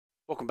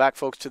Welcome back,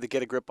 folks, to the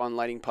Get a Grip on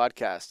Lighting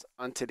podcast.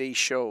 On today's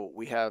show,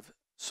 we have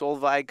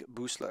Solveig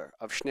Busler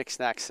of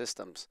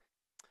Schnick-Schnack-Systems.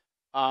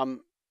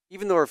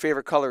 Even though her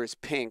favorite color is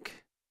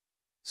pink,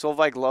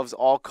 Solveig loves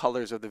all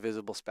colors of the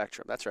visible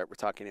spectrum. That's right, we're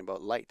talking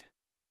about light.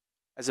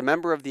 As a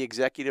member of the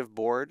executive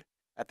board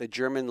at the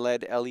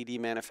German-led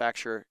LED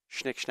manufacturer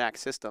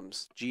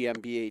Schnick-Schnack-Systems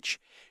GmbH,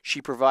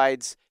 she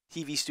provides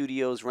TV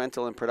studios,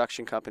 rental and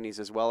production companies,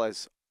 as well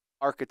as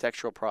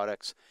architectural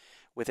products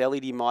with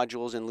LED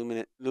modules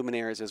and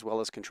luminaires, as well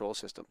as control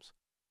systems.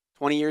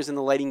 20 years in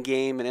the lighting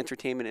game and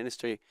entertainment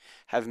industry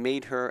have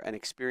made her an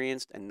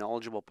experienced and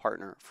knowledgeable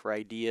partner for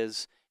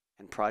ideas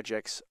and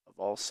projects of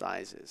all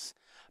sizes.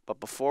 But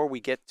before we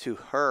get to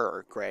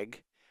her,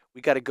 Greg,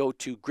 we got to go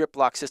to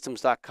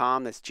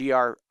griplocksystems.com. That's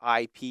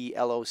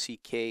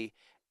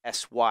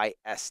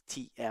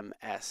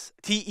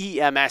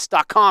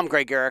GRIPLOCKSYSTEMS.com,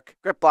 Greg Eric.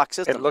 Griplock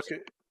Systems.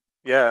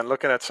 And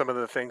looking at some of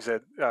the things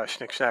that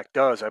Schnick-Schnack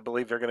does, I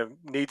believe they're going to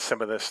need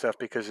some of this stuff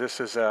because this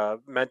is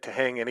meant to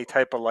hang any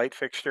type of light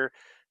fixture.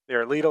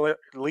 They're a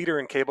leader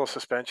in cable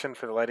suspension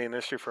for the lighting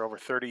industry for over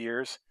 30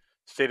 years.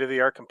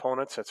 State-of-the-art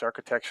components, that's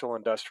architectural,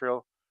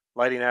 industrial,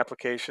 lighting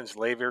applications,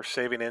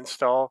 labor-saving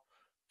install,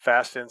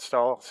 fast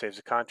install, saves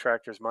the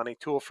contractors money,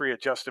 tool-free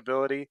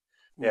adjustability.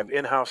 They have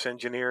in-house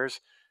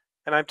engineers.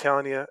 And I'm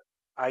telling you,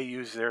 I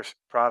use their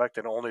product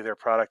and only their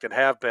product and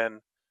have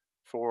been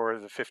for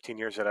the 15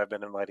 years that I've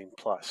been in Lighting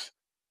Plus.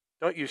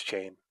 Don't use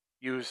chain.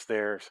 Use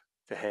theirs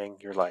to hang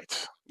your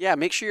lights. Yeah,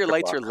 make sure your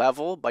lights are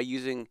level by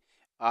using,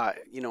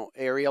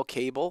 aerial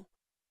cable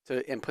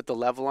and put the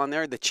level on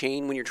there. The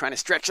chain, when you're trying to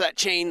stretch that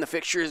chain, the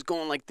fixture is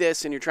going like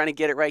this and you're trying to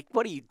get it right.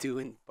 What are you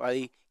doing,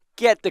 buddy?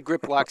 Get the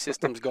Griplock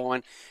Systems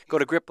going. Go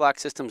to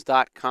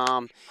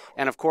griplocksystems.com.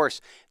 And of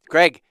course,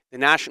 Greg, the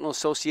National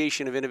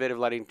Association of Innovative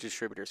Lighting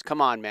Distributors.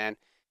 Come on, man.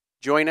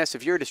 Join us.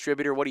 If you're a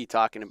distributor, what are you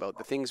talking about?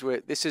 The things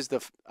what did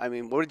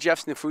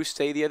Jeff Snafus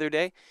say the other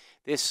day?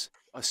 This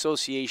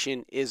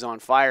association is on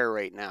fire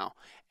right now.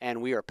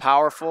 And we are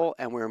powerful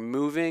and we're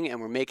moving and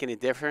we're making a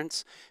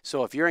difference.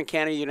 So if you're in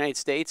Canada, United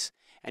States,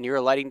 and you're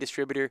a lighting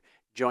distributor,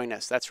 join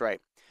us. That's right.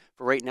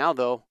 For right now,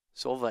 though,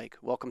 Solveig,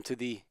 welcome to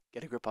the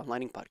Get a Grip on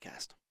Lighting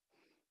podcast.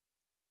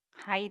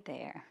 Hi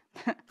there.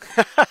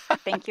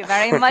 Thank you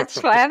very much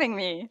for having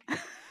me.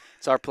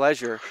 It's our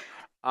pleasure.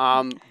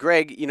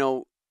 Greg,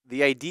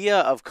 the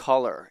idea of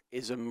color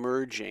is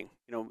emerging.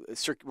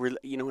 We're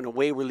in a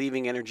way we're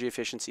leaving energy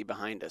efficiency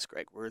behind us,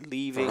 Greg. We're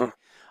leaving.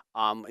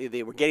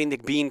 We're getting the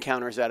bean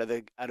counters out of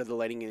the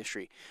lighting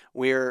industry.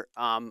 We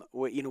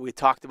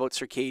talked about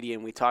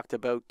circadian, we talked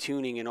about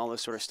tuning and all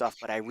this sort of stuff.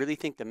 But I really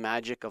think the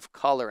magic of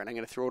color, and I'm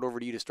going to throw it over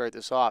to you to start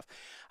this off.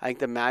 I think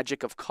the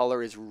magic of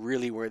color is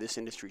really where this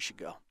industry should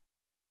go.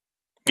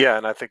 Yeah,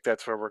 and I think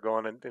that's where we're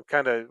going. And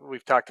kind of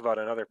we've talked about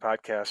in other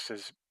podcasts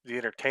is the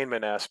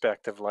entertainment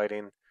aspect of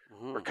lighting.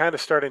 We're kind of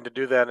starting to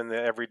do that in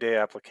the everyday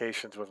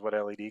applications with what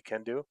LED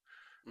can do,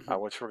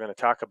 which we're going to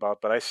talk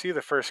about. But I see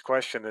the first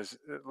question is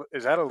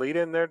that a lead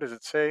in there? Does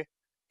it say,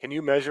 can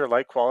you measure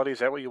light quality? Is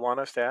that what you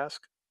want us to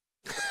ask?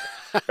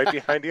 Right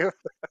behind you?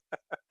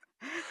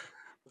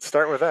 Let's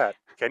start with that.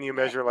 Can you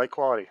measure light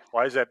quality?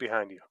 Why is that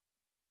behind you?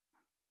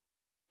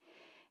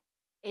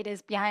 It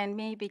is behind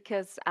me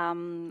because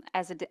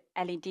as a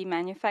LED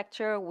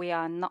manufacturer, we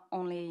are not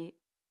only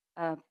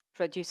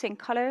producing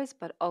colors,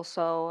 but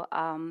also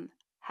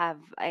have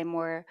a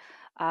more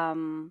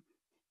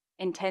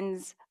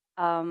intense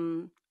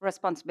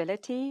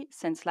responsibility,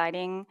 since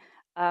lighting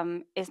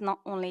is not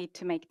only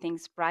to make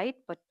things bright,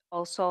 but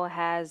also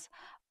has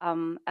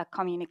a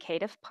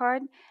communicative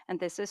part. And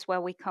this is where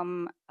we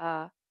come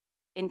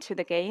into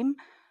the game,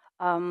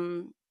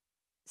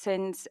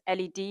 since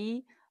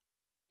LED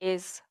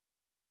is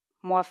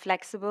more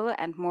flexible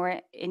and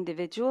more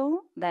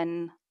individual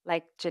than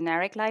like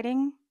generic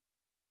lighting.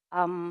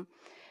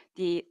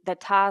 The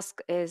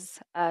task is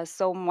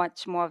so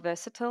much more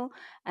versatile,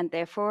 and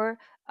therefore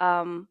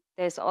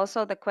there's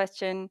also the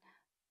question,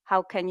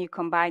 how can you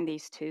combine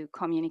these two,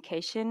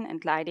 communication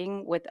and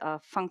lighting, with a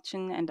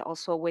function and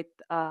also with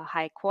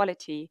high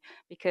quality,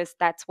 because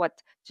that's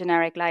what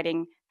generic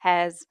lighting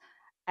has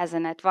as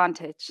an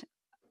advantage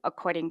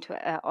according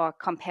to or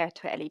compared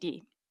to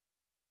LED.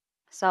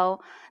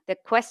 So the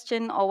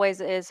question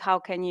always is, how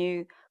can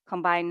you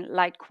combine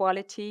light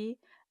quality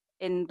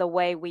in the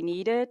way we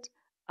need it,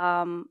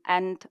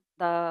 and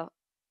the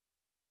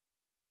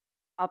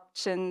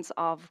options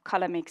of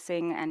color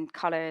mixing and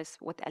colors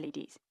with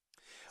LEDs.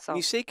 So when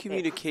you say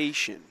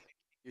communication,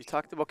 you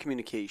talked about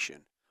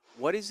communication.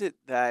 What is it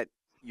that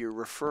you're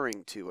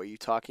referring to? Are you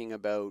talking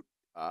about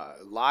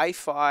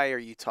Li-Fi? Are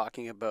you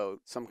talking about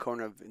some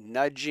kind of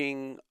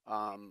nudging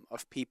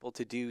of people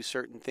to do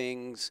certain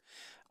things,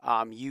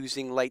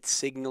 using light,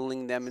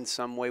 signaling them in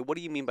some way? What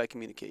do you mean by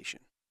communication?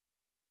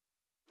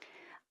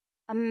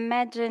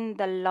 Imagine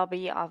the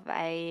lobby of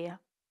a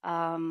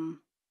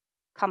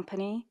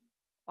company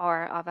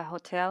or of a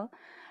hotel,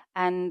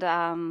 And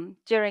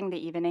during the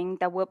evening,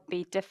 there will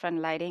be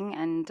different lighting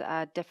and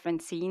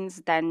different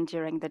scenes than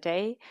during the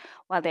day.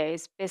 Well, there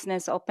is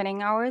business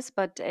opening hours,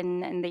 but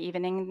in the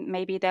evening,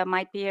 maybe there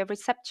might be a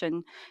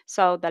reception.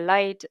 So the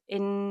light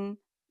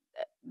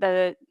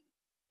the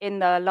in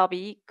the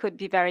lobby could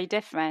be very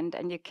different,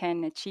 and you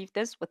can achieve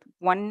this with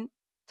one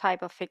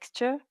type of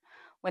fixture,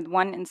 with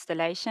one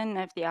installation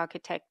if the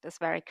architect is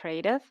very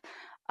creative,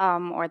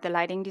 or the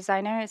lighting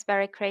designer is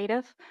very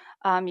creative.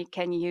 You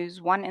can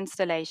use one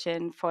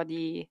installation for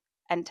the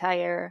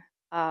entire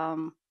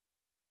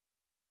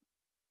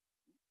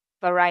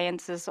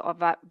variances or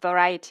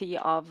variety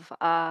of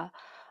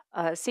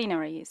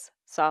sceneries.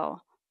 So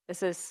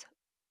this is,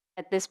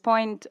 at this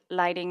point,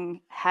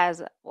 lighting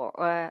has,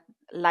 or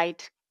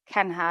light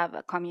can have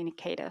a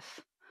communicative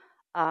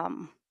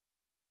um,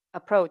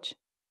 approach.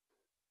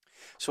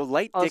 So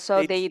light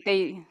Also, dictates.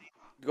 they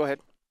Go ahead.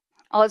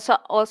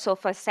 also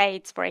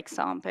facades, for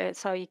example.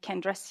 So you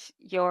can dress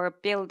your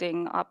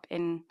building up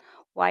in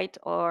white,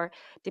 or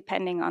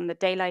depending on the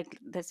daylight,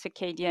 the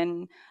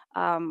circadian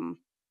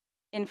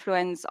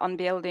influence on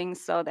buildings,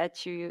 so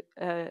that you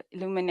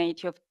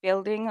illuminate your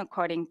building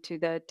according to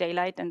the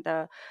daylight and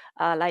the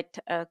light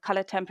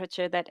color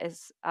temperature that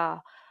is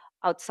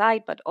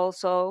outside. But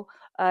also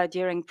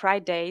during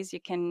Pride days, you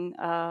can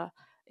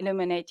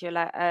illuminate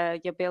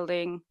your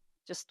building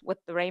just with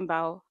the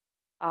rainbow,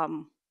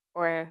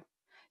 or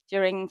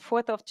during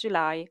 4th of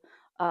July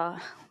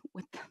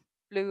with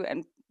blue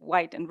and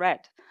white and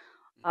red.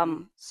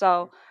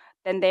 So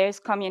then there's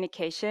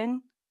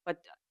communication, but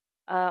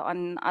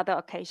on other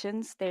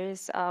occasions,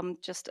 there's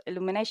just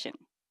illumination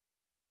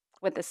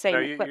with the Now same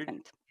you're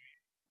equipment.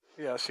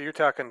 yeah, so you're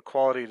talking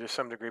quality to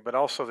some degree, but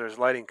also there's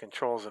lighting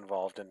controls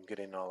involved in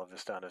getting all of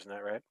this done, isn't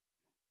that right?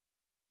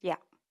 Yeah,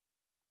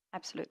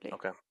 absolutely.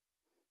 Okay.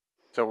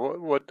 So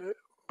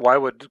why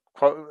would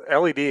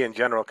LED in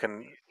general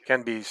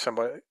can be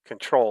somewhat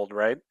controlled,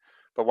 right?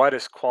 But why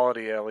does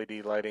quality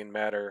LED lighting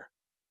matter?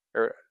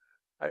 Or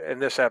in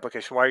this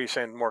application, why are you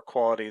saying more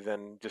quality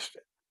than just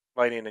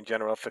lighting in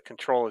general if the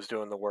control is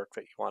doing the work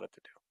that you want it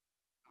to do?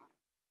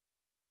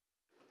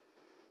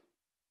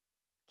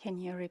 Can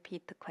you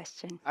repeat the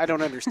question? I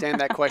don't understand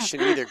that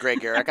question either,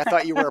 Greg Eric. I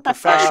thought you were a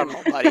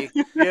professional, buddy.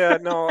 Yeah,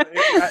 no,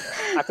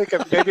 I think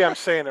maybe I'm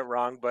saying it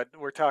wrong, but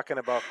we're talking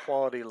about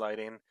quality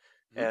lighting,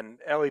 Mhm. and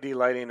LED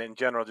lighting in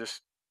general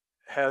just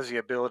has the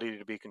ability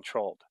to be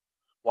controlled.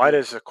 Why Mm.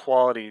 does the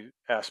quality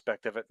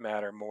aspect of it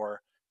matter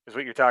more? Because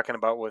what you're talking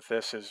about with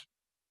this is,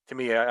 to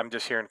me, I'm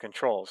just hearing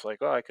controls. Like,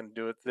 oh, I can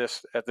do it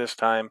this at this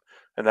time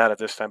and that at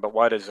this time. But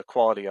why does the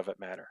quality of it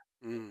matter?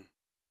 Mm.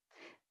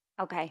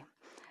 Okay.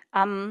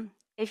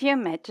 If you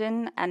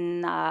imagine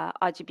an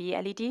RGB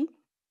LED,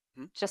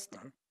 Mhm. just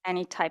Mhm.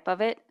 any type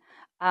of it,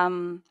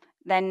 um,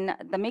 then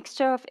the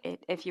mixture of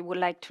it, if you would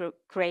like to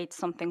create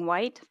something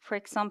white, for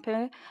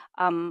example,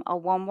 a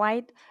warm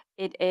white,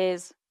 it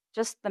is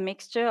just the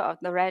mixture of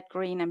the red,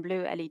 green, and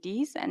blue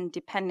LEDs, and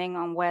depending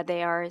on where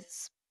they are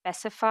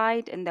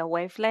specified in their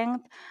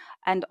wavelength,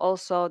 and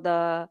also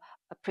the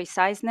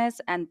preciseness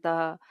and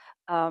the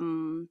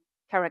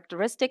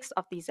characteristics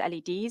of these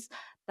LEDs,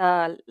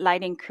 the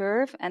lighting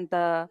curve and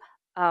the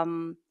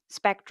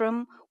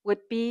spectrum would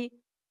be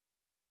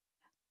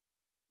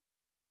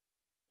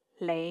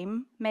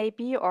lame,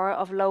 maybe, or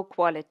of low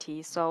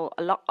quality. So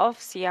a lot of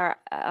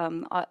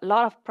a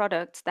lot of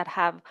products that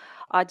have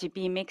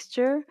RGB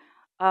mixture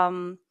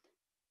um,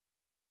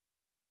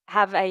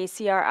 have a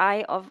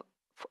CRI of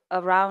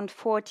around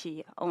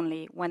 40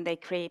 only when they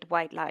create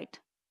white light.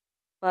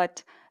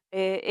 But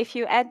if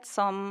you add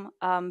some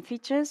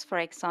features, for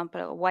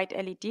example, a white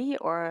LED,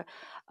 or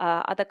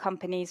other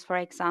companies, for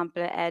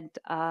example, add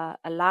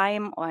a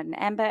lime or an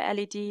amber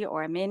LED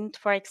or a mint,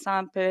 for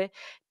example,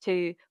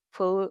 to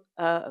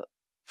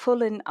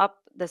fullen up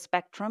the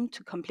spectrum,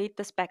 to complete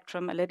the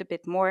spectrum a little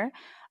bit more,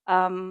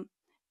 um,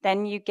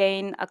 then you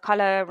gain a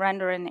color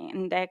rendering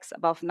index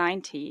above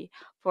 90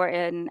 for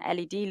an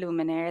LED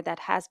luminaire that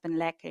has been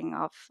lacking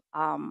of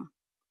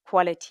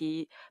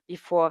quality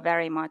before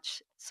very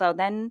much. So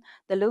then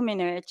the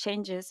luminaire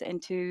changes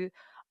into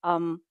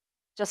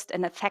just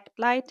an effect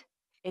light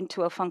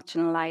into a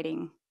functional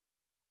lighting.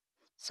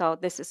 So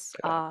this is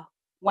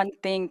one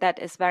thing that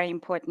is very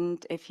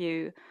important if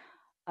you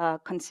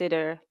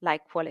consider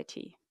light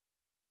quality.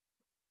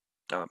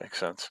 Oh, makes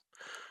sense.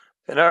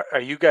 And are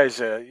you guys,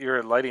 you're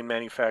a lighting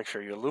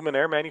manufacturer, you're a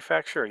luminaire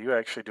manufacturer, or are you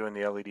actually doing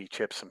the LED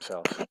chips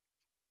themselves?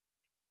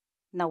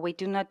 No, we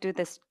do not do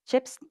this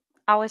chips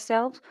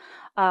ourselves.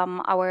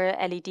 Our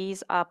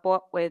LEDs are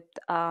bought with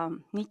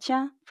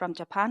Nicha from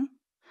Japan.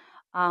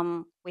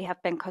 We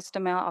have been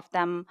customer of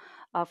them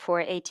for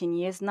 18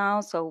 years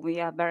now, so we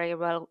are very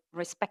well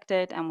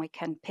respected, and we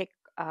can pick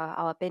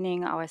our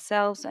binning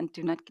ourselves and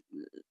do not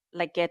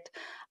get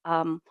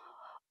um,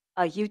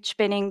 a huge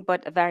binning,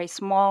 but a very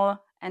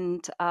small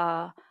and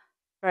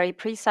very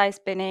precise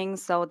binning.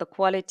 So the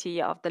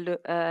quality of the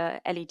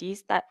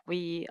LEDs that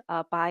we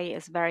buy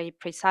is very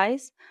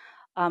precise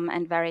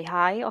and very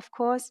high, of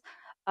course.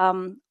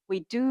 We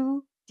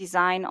do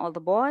design all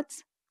the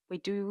boards. We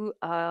do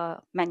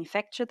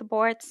manufacture the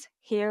boards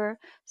here,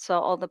 so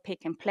all the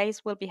pick and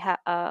place will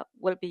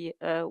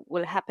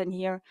happen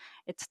here.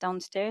 It's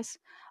downstairs,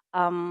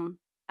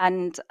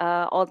 and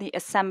all the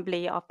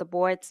assembly of the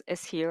boards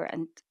is here,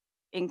 and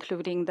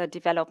including the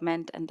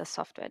development and the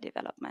software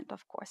development,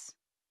 of course.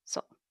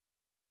 So.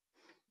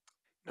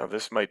 Now,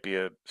 this might be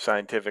a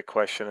scientific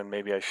question, and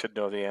maybe I should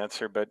know the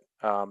answer, but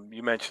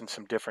you mentioned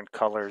some different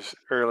colors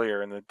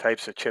earlier and the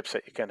types of chips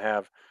that you can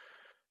have.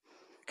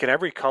 Can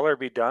every color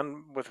be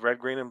done with red,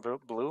 green, and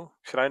blue?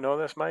 Should I know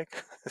this,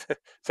 Mike? Is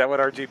that what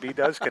RGB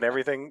does? Can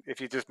everything, if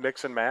you just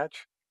mix and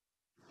match?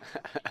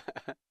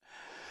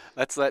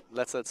 let's let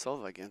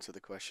Solveig answer the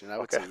question. I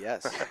would say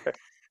yes,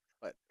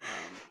 but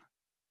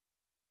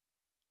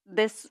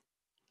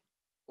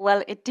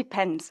well, it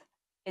depends.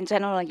 In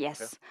general,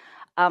 yes.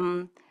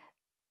 Okay.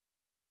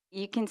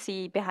 You can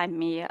see behind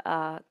me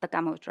the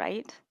gamut,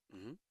 right?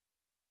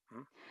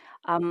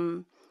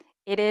 Mm-hmm.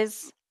 It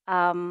is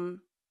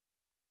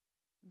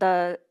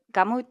the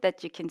gamut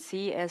that you can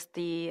see as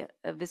the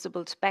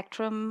visible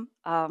spectrum.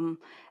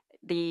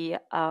 The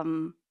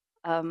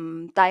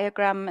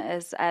diagram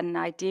is an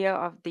idea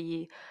of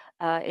the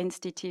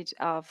Institute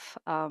of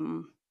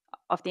the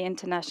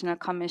International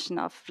Commission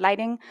of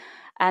Lighting,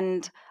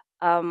 and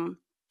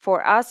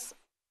for us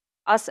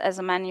as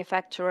a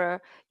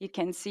manufacturer, you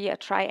can see a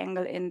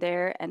triangle in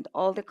there, and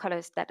all the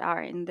colors that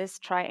are in this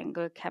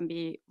triangle can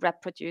be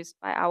reproduced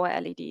by our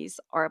LEDs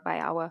or by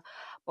our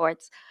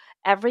boards.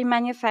 Every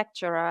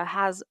manufacturer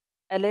has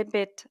a little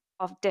bit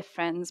of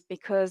difference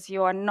because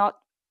you are not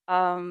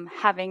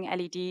having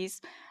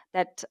LEDs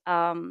that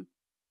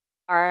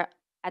are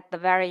at the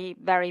very,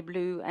 very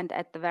blue and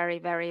at the very,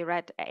 very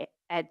red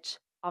edge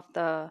of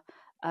the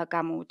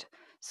gamut.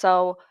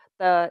 So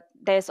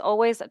there's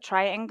always a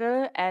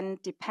triangle,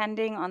 and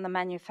depending on the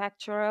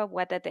manufacturer,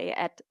 whether they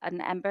add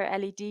an amber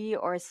LED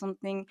or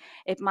something,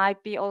 it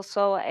might be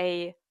also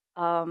a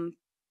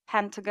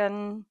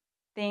pentagon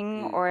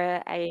thing or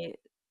a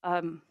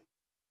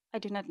I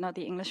do not know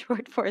the English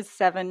word for a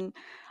seven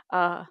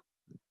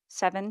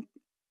tagon.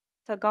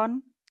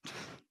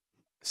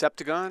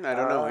 Septagon? I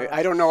don't know.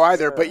 I don't know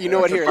either. But you know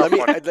what? Here, let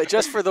me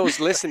just for those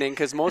listening,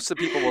 because most of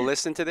the people will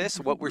listen to this.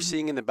 What we're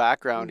seeing in the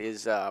background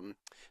is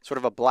sort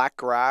of a black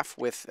graph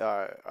with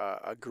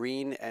a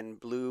green and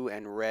blue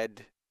and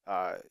red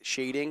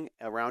shading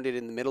around it.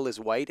 In the middle is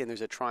white, and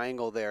there's a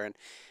triangle there.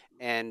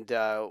 And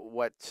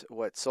what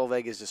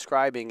Solveig is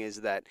describing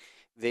is that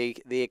they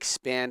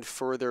expand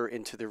further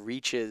into the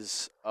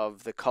reaches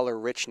of the color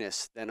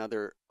richness than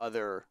other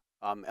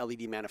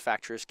LED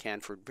manufacturers can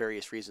for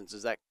various reasons.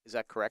 Is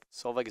that correct,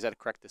 Solveig? Is that a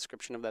correct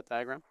description of that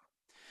diagram?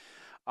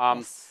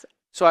 Yes.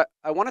 So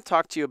I want to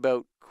talk to you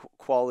about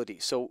quality.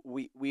 So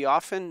we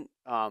often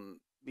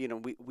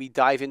we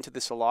dive into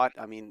this a lot.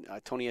 I mean,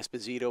 Tony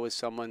Esposito is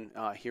someone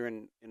here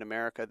in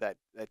America that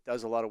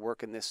does a lot of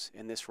work in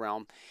this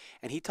realm,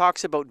 and he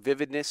talks about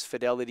vividness,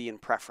 fidelity, and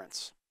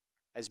preference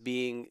as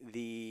being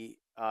the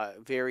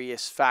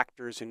various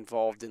factors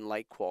involved in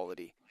light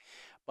quality.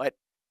 But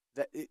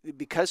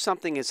because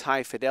something is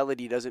high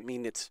fidelity doesn't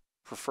mean it's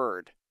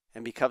preferred.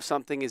 And because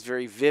something is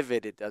very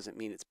vivid, it doesn't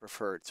mean it's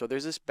preferred. So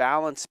there's this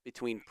balance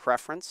between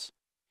preference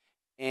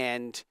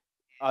and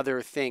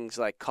other things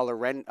like color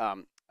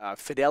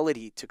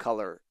fidelity to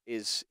color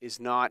is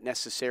not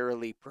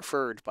necessarily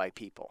preferred by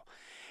people.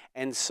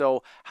 And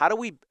so how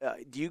do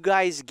you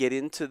guys get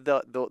into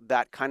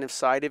that kind of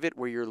side of it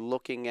where you're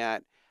looking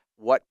at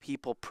what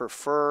people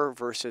prefer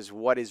versus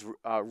what is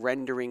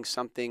rendering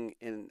something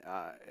in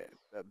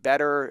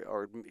better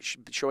or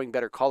showing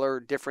better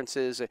color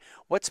differences?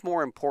 What's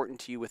more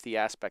important to you with the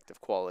aspect of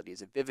quality?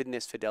 Is it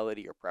vividness,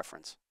 fidelity, or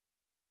preference?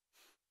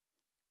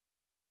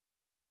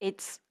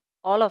 It's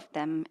all of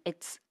them.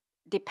 It's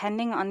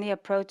depending on the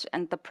approach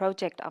and the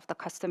project of the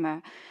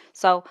customer.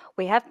 So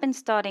we have been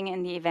starting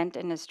in the event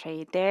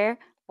industry. There,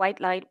 white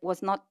light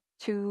was not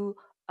too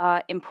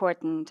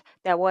important.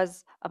 There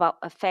was about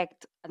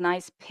effect, a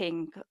nice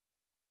pink,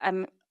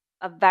 a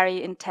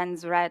very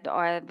intense red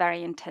or a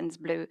very intense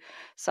blue.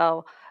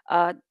 So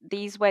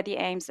these were the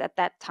aims at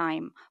that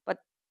time. But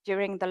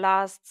during the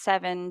last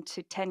 7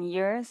 to 10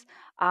 years,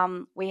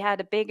 we had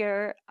a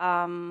bigger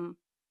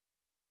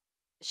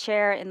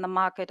share in the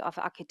market of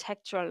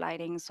architectural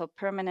lighting, so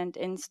permanent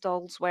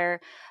installs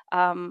where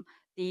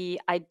the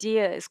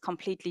idea is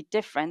completely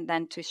different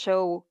than to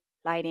show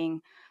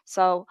lighting.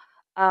 So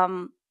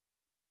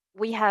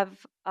we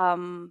have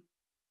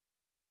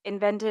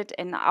invented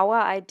in our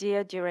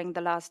idea during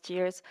the last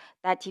years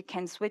that you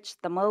can switch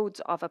the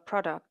modes of a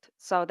product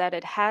so that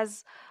it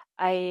has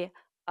an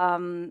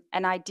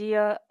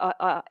idea,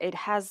 it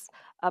has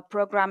a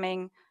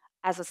programming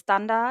as a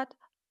standard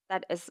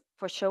that is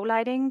for show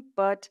lighting,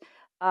 but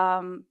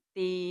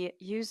the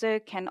user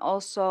can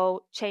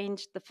also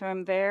change the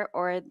firmware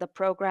or the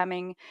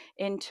programming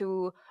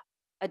into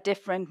a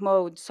different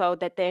mode so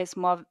that there's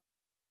more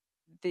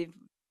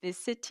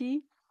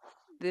vivacity,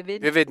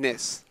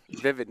 Vividness.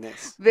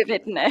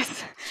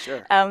 vividness.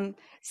 Sure.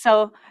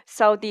 So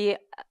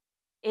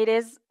it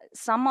is,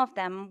 some of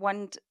them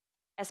want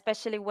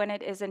especially when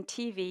it is in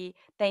TV,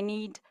 they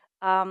need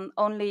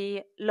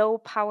only low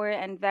power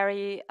and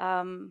very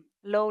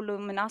low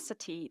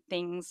luminosity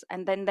things,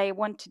 and then they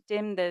want to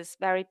dim this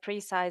very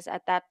precise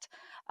at that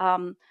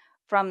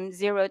from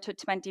 0 to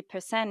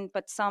 20%,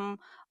 but some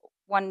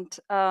want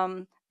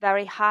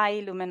very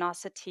high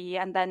luminosity,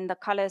 and then the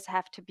colors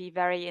have to be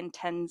very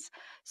intense.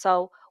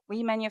 So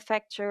we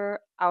manufacture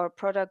our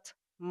product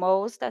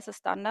most as a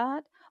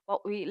standard,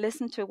 but we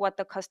listen to what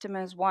the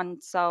customers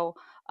want. So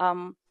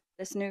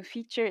this new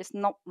feature is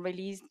not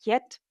released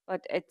yet,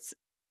 but it's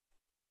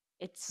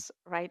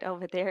right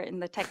over there in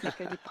the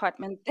technical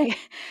department.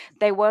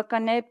 They work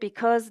on it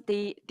because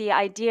the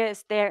idea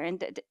is there,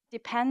 and it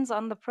depends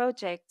on the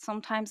project.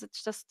 Sometimes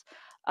it's just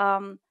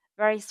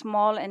very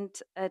small and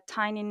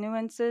tiny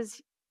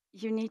nuances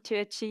you need to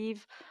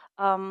achieve.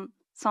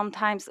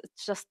 Sometimes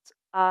it's just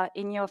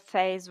in your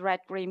face red,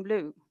 green,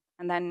 blue,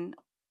 and then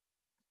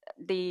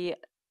the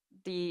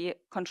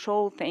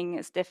control thing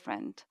is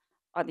different,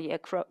 or the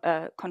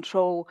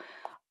control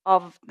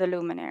of the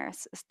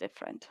luminaires is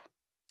different.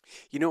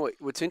 You know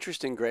what's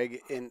interesting,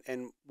 Greg,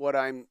 and what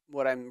I'm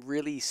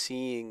really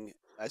seeing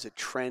as a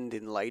trend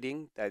in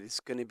lighting that is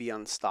going to be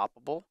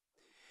unstoppable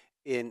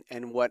in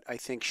and what I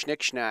think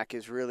Schnick-Schnack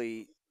is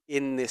really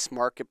in this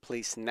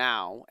marketplace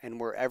now, and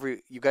wherever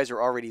you guys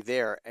are already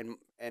there, and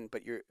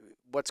but you're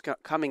what's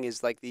coming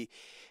is like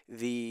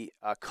the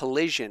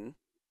collision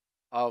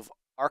of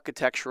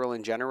architectural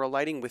and general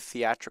lighting with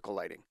theatrical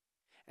lighting.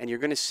 And you're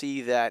going to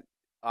see that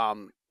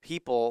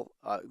people,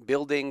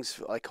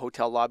 buildings like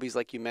hotel lobbies,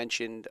 like you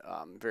mentioned,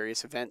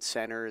 various event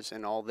centers,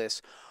 and all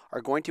this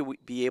are going to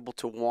be able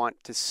to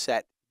want to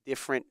set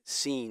different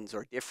scenes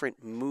or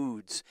different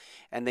moods,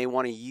 and they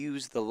want to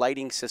use the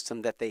lighting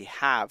system that they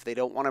have. They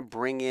don't want to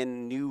bring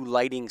in new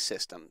lighting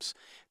systems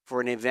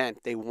for an event.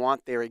 They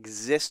want their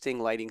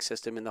existing lighting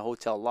system in the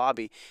hotel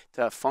lobby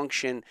to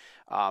function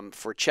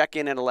for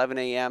check-in at 11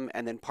 a.m.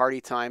 and then party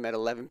time at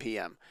 11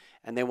 p.m.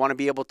 And they want to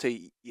be able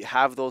to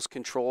have those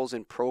controls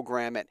and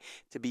program it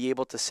to be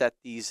able to set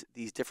these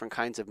different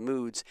kinds of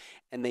moods.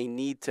 And they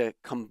need to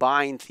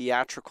combine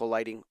theatrical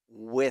lighting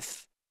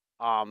with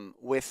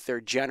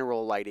their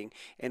general lighting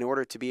in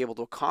order to be able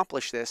to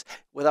accomplish this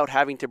without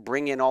having to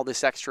bring in all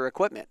this extra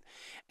equipment.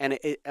 And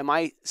am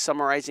I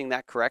summarizing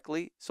that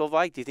correctly,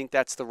 Solveig? Do you think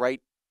that's the right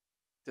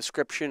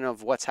description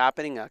of what's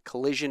happening, a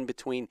collision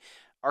between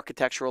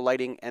architectural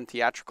lighting and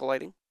theatrical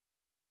lighting?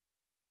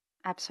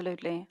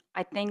 Absolutely.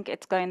 I think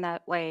it's going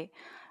that way.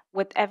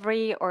 With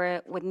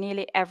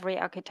nearly every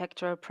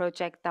architectural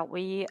project that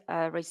we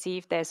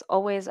receive, there's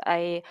always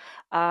a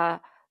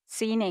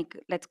scenic,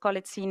 let's call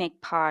it scenic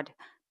part,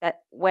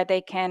 that where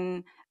they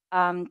can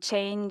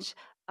change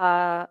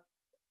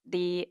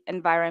the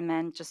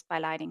environment just by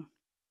lighting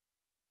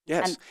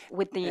Yes. and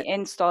with the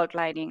installed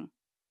lighting.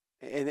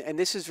 And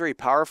this is very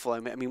powerful.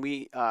 I mean,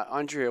 we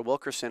Andrea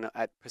Wilkerson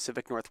at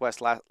Pacific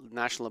Northwest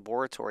National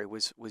Laboratory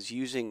was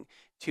using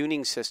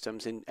tuning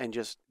systems and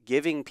just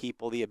giving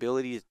people the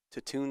ability to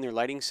tune their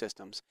lighting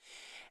systems.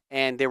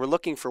 And they were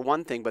looking for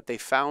one thing, but they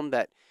found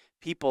that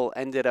people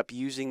ended up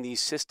using these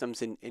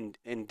systems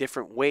in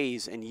different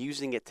ways and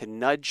using it to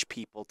nudge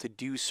people to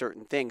do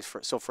certain things.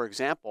 For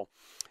example,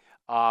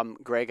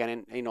 Greg,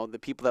 and the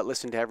people that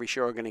listen to every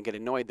show are going to get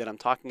annoyed that I'm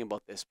talking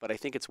about this, but I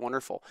think it's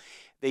wonderful.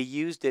 They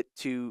used it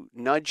to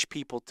nudge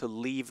people to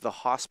leave the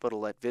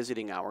hospital at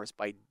visiting hours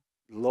by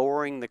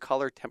lowering the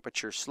color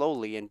temperature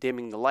slowly and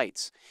dimming the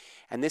lights.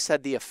 And this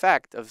had the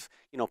effect of,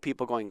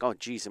 people going, oh,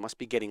 geez, it must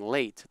be getting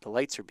late. The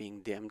lights are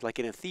being dimmed. Like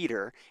in a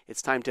theater,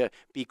 it's time to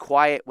be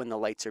quiet when the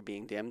lights are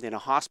being dimmed. In a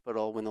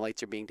hospital, when the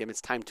lights are being dimmed,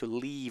 it's time to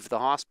leave the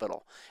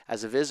hospital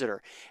as a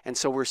visitor. And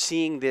so we're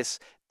seeing this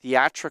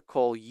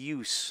theatrical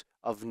use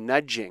of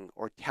nudging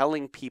or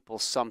telling people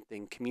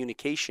something.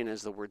 Communication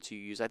is the words you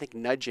use. I think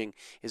nudging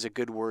is a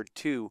good word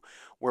too,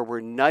 where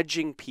we're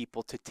nudging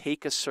people to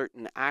take a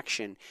certain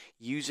action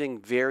using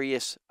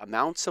various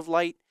amounts of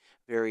light,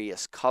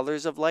 various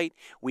colors of light.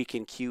 We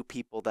can cue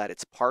people that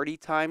it's party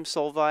time,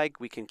 Solveig.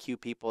 We can cue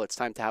people it's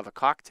time to have a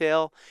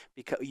cocktail.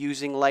 Because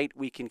using light,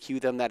 we can cue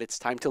them that it's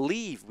time to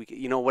leave.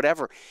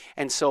 Whatever.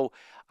 And so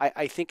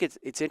I think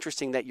it's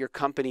interesting that your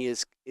company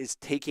is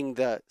taking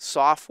the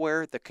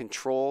software, the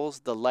controls,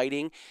 the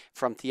lighting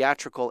from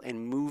theatrical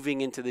and moving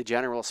into the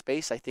general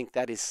space. I think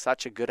that is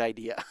such a good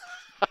idea.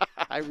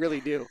 I really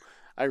do.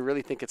 I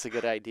really think it's a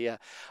good idea.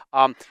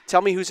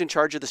 Tell me who's in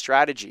charge of the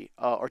strategy,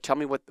 or tell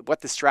me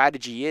what the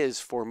strategy is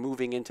for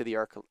moving into the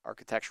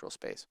architectural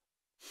space.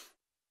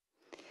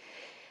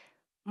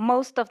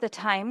 Most of the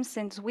time,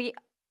 since we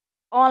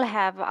all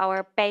have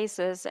our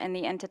bases in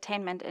the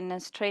entertainment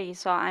industry.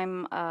 So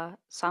I'm a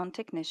sound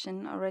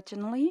technician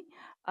originally.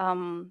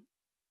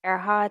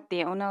 Erhard,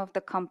 the owner of the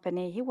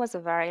company, he was a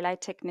very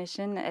light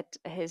technician at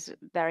his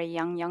very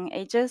young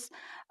ages.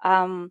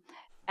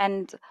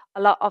 And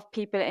a lot of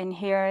people in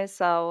here,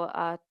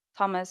 so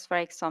Thomas, for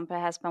example,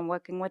 has been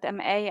working with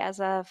MA as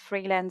a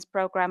freelance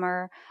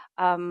programmer.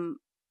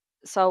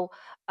 So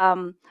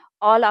um,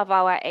 all of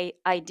our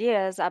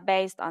ideas are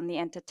based on the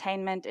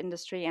entertainment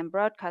industry and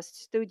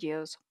broadcast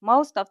studios.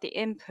 Most of the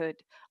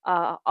input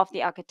of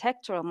the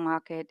architectural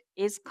market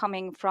is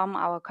coming from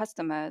our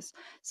customers.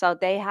 So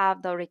they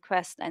have the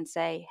request and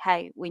say,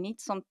 hey, we need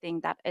something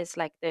that is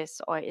like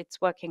this, or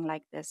it's working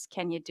like this.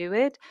 Can you do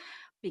it?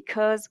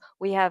 Because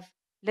we have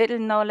little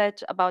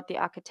knowledge about the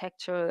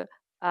architectural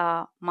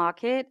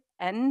market,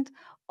 and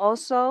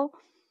also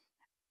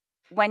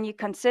when you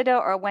consider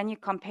or when you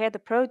compare the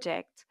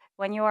project,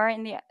 when you are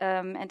in the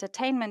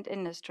entertainment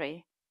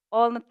industry,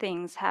 all the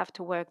things have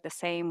to work the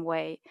same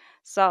way.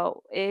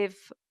 So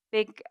if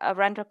big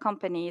rental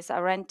companies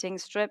are renting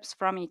strips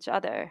from each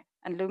other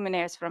and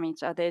luminaires from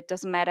each other, it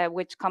doesn't matter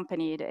which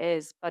company it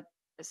is. But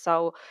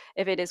so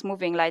if it is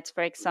moving lights,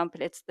 for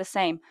example, it's the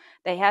same.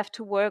 They have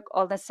to work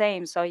all the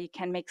same, so you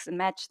can mix and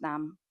match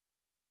them,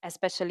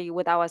 especially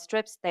with our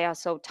strips. They are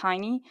so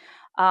tiny.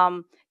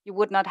 You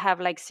would not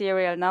have like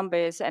serial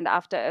numbers, and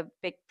after a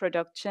big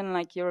production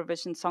like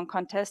Eurovision Song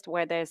Contest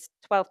where there's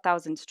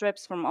 12,000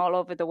 strips from all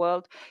over the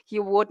world,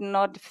 you would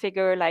not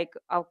figure like,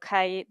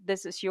 okay,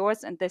 this is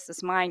yours and this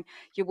is mine.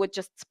 You would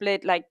just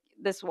split, like,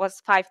 this was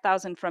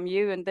 5,000 from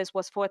you and this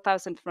was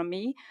 4,000 from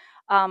me.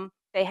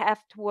 They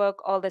have to work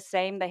all the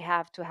same. They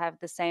have to have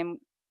the same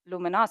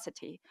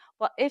luminosity.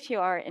 But if you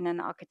are in an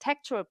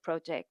architectural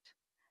project,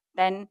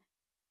 then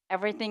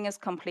everything is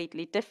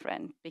completely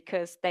different,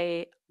 because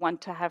they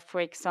want to have,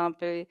 for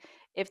example,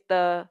 if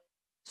the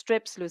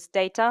strips lose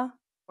data,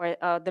 or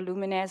the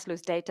luminaires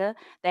lose data,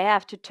 they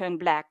have to turn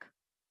black,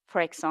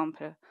 for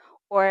example.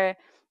 Or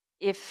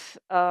if,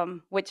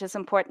 which is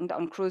important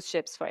on cruise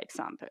ships, for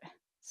example.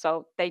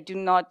 So they do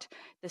not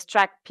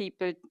distract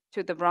people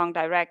to the wrong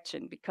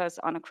direction, because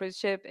on a cruise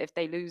ship, if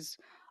they lose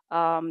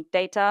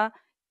data,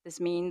 this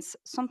means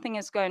something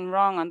is going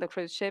wrong on the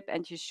cruise ship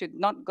and you should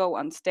not go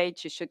on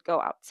stage, you should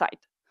go outside.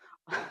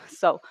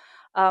 So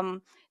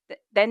um,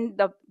 then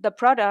the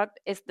product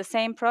is the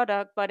same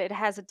product, but it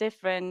has a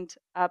different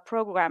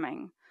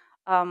programming.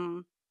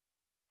 Um,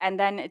 and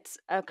then it's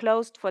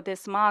closed for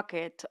this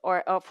market,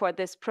 or for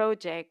this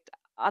project.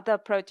 Other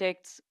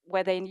projects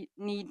where they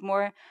need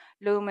more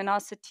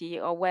luminosity,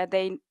 or where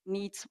they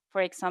need,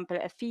 for example,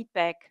 a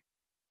feedback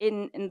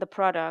in the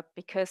product,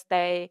 because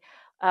they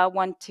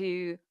want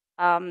to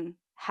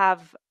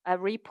have a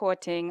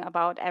reporting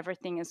about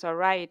everything is all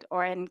right,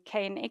 or an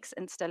KNX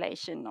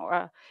installation,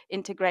 or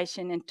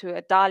integration into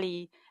a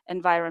DALI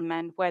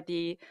environment where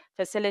the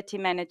facility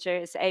manager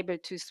is able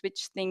to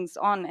switch things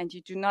on, and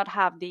you do not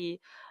have the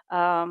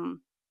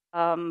um,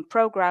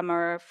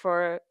 programmer,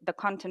 for the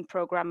content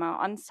programmer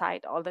on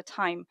site all the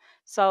time.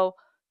 So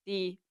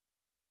the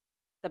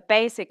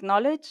basic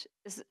knowledge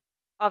is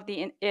of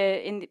the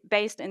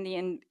based in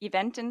the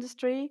event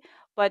industry,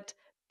 but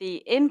the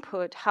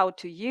input how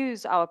to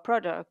use our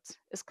products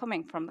is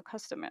coming from the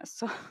customers.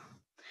 So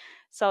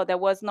so there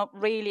was not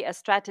really a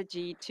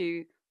strategy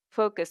to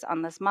focus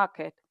on this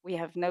market. We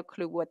have no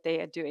clue what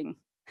they are doing.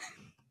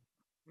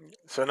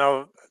 So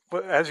now,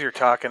 as you're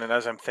talking and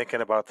as I'm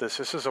thinking about this,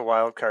 this is a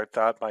wild card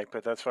thought, Mike,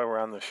 but that's why we're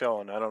on the show.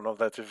 And I don't know if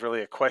that's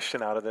really a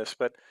question out of this,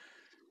 but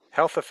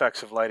health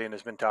effects of lighting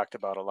has been talked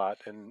about a lot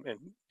in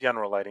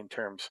general lighting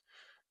terms,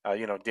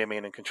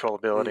 dimming and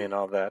controllability and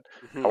all that.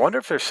 I Mm-hmm. wonder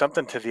if there's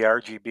something to the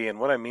RGB. And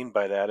what I mean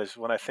by that is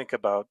when I think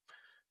about,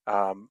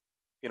 um,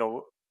 you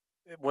know,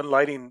 when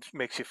lighting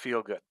makes you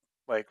feel good.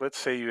 Like, let's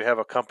say you have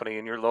a company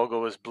and your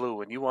logo is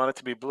blue and you want it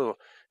to be blue,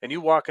 and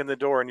you walk in the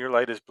door and your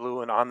light is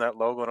blue and on that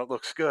logo and it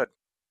looks good.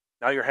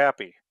 Now you're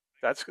happy.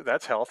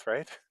 That's health,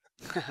 right?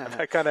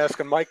 I'm kind of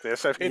asking Mike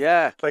this. I mean,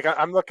 Yeah. like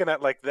I'm looking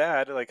at like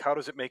that. Like, how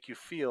does it make you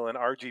feel? And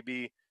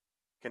RGB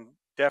can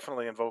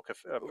definitely invoke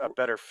a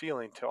better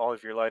feeling to all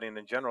of your lighting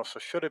in general. So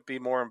should it be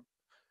more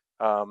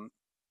um,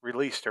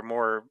 released or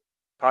more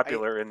I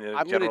popular in the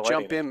I'm going to general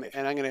lighting jump in education?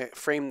 and I'm going to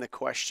frame the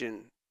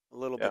question a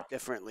little Yeah. bit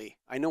differently.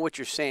 I know what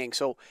you're saying.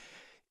 So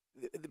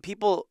the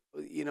people,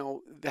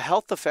 the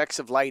health effects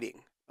of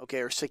lighting, okay,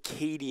 or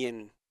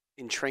circadian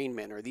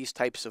entrainment, or these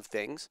types of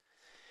things.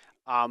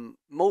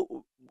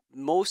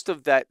 Most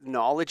of that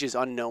knowledge is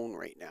unknown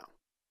right now,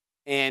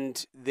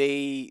 and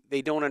they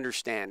don't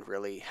understand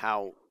really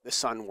how the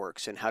sun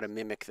works and how to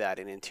mimic that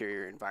in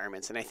interior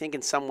environments. And I think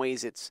in some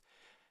ways it's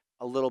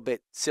a little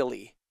bit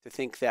silly to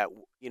think that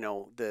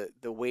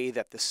the way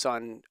that the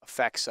sun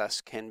affects us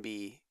can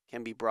be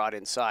brought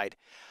inside.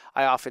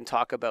 I often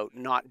talk about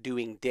not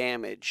doing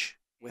damage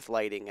with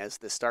lighting as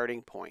the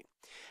starting point.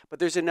 But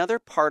there's another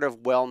part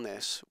of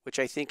wellness which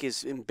I think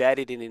is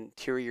embedded in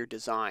interior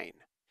design,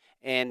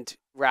 and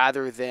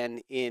rather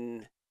than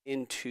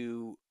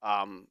into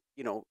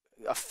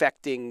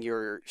affecting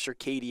your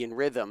circadian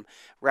rhythm,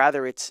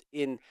 rather it's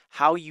in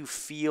how you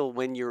feel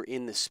when you're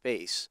in the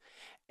space.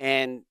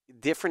 And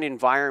different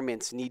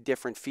environments need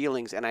different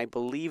feelings, and I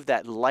believe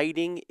that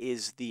lighting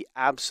is the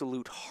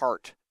absolute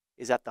heart,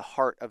 is at the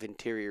heart of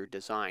interior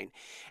design.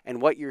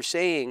 And what you're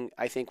saying,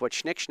 I think what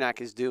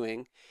Schnick-Schnack is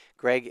doing,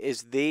 Greg,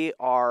 is they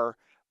are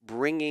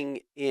bringing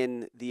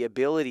in the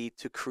ability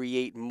to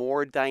create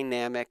more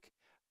dynamic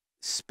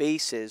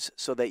spaces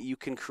so that you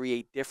can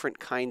create different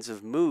kinds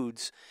of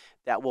moods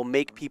that will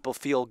make people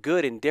feel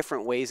good in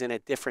different ways and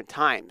at different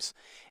times.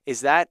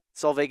 Is that,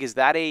 Solveig, is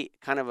that a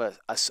kind of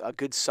a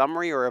good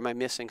summary, or am I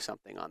missing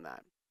something on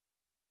that?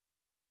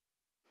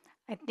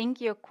 I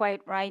think you're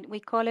quite right. We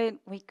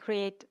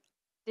create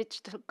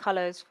digital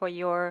colors for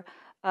your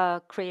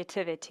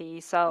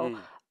creativity. So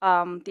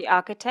the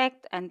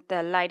architect and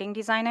the lighting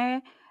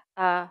designer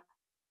uh,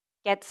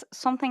 gets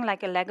something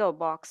like a Lego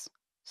box.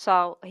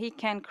 So he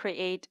can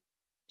create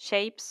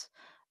shapes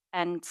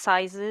and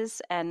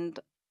sizes and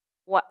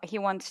what he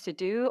wants to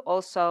do.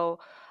 Also,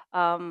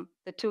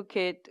 the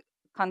toolkit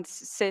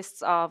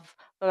consists of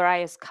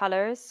various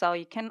colors, so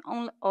you can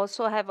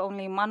also have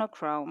only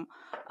monochrome,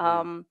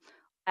 um,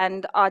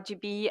 and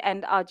RGB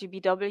and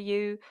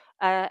RGBW,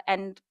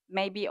 and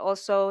maybe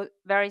also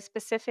very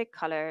specific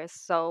colors.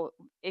 So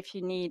if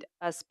you need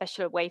a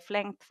special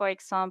wavelength, for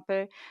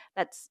example,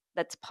 that's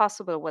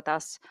possible with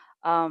us.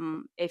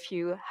 If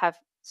you have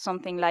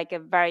something like a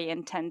very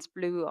intense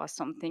blue or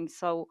something,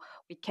 so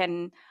we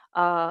can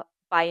uh,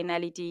 buy an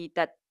LED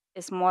that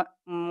is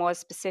more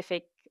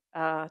specific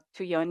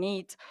to your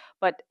needs.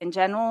 But in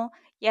general,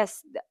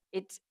 yes,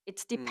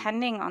 it's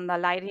depending on the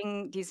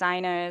lighting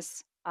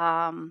designer's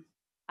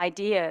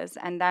ideas,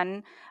 and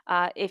then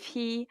if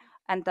he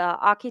and the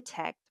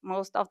architect,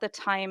 most of the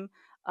time,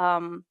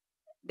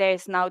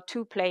 there's now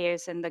two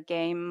players in the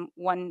game: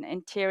 one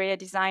interior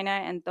designer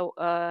and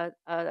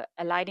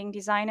a lighting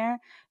designer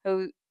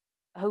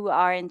who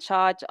are in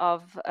charge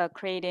of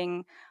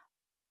creating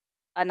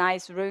a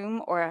nice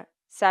room or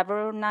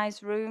several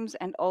nice rooms,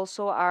 and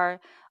also are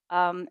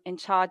in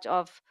charge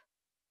of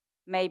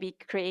maybe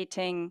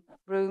creating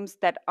rooms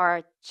that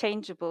are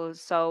changeable,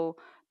 so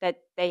that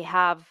they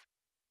have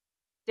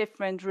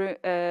different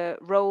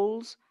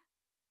roles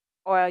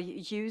or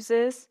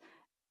uses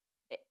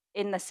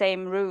in the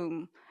same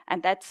room.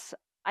 And that's,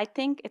 I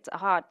think it's a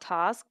hard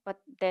task, but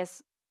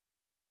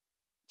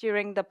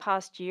during the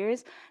past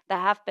years, there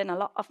have been a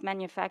lot of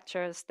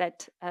manufacturers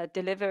that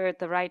deliver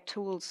the right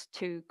tools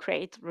to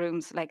create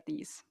rooms like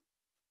these.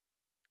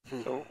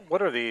 So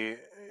what are the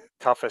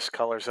toughest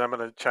colors? I'm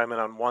going to chime in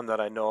on one that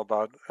I know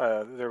about.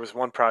 There was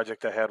one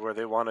project I had where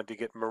they wanted to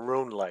get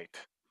maroon light.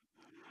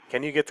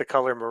 Can you get the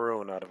color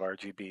maroon out of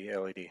RGB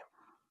LED?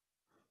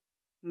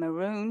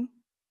 Maroon?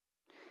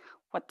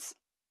 What's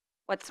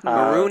maroon?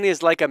 Maroon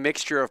is like a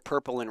mixture of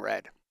purple and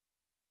red.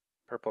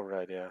 Purple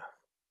red, yeah.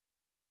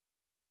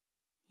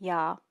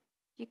 Yeah,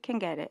 you can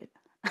get it.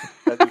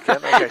 That you can?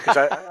 Okay, because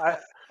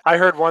I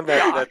heard one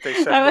that they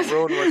said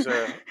maroon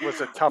was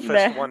the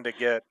toughest one to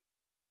get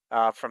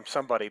from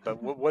somebody.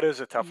 But what is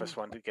the toughest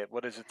one to get?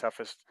 What is the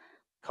toughest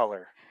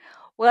color?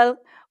 Well,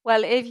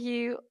 if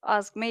you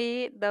ask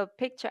me, the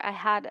picture I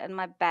had in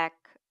my back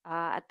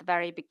at the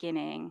very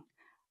beginning,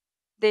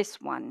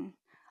 this one,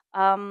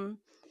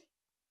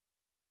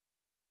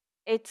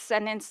 it's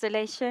an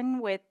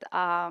installation with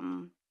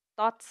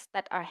dots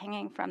that are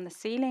hanging from the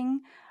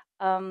ceiling.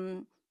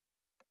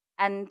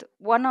 And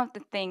one of the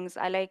things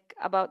I like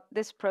about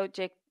this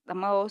project the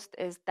most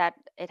is that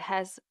it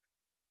has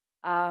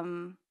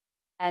um,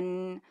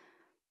 an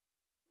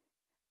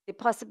the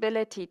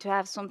possibility to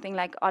have something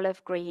like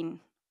olive green,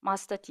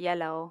 mustard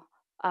yellow,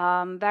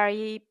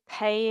 very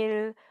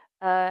pale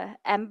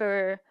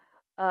amber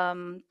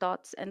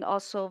dots, and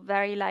also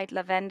very light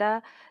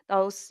lavender.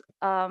 Those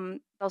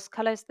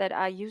colors that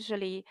are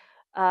usually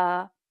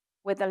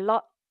with a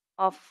lot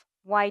of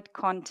white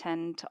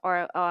content,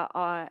 or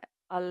a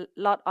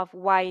lot of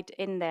white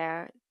in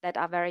there, that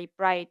are very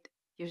bright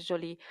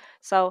usually.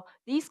 So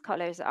these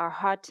colors are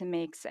hard to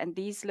mix, and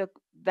these look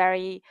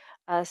very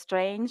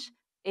strange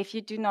if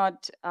you do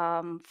not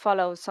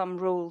follow some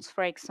rules,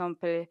 for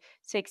example,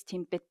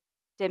 16-bit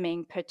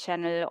dimming per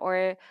channel,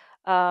 or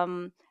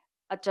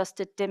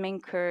adjusted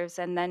dimming curves,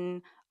 and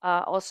then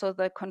also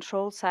the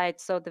control side,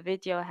 so the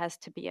video has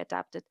to be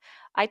adapted.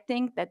 I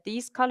think that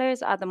these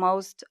colors are the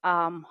most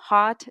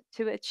hard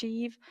to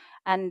achieve,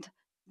 and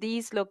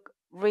these look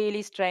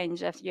really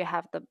strange if you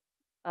have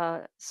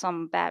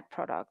some bad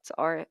products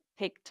or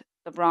picked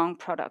the wrong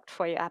product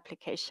for your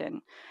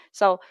application.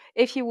 So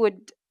if you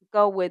would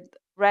go with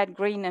red,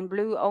 green, and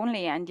blue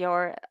only, and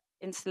your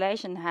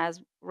installation has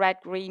red,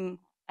 green,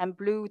 and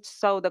blue,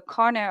 so the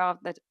corner of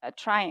the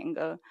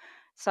triangle.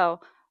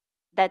 So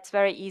that's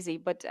very easy.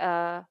 But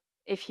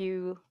if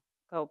you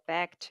go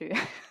back to,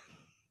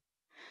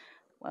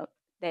 well,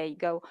 there you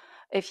go.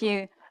 If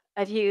you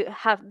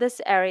have this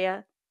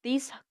area,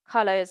 these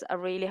colors are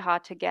really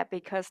hard to get,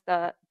 because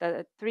the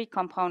three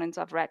components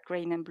of red,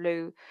 green, and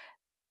blue,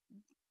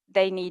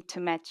 they need to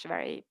match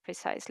very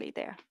precisely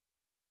there.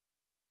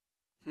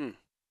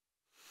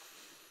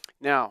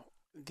 Now,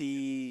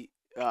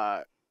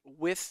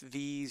 with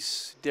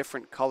these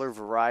different color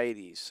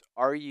varieties,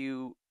 how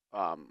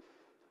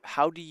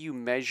do you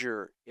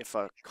measure if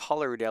a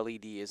colored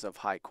LED is of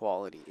high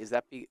quality? Is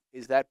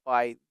that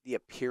by the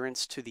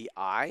appearance to the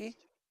eye?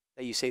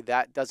 That you say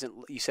that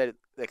doesn't, you said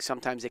like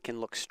sometimes it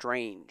can look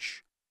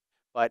strange,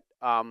 but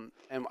and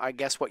I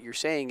guess what you're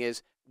saying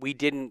is we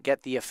didn't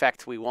get the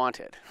effect we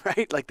wanted,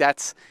 right? Like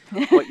that's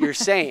what you're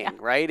saying, Yeah.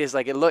 right? Is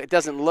like it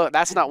doesn't look.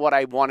 That's not what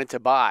I wanted to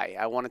buy.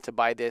 I wanted to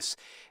buy this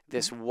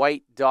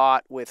white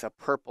dot with a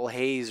purple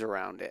haze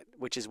around it,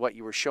 which is what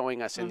you were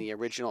showing us in Mm, the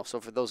original. So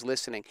for those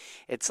listening,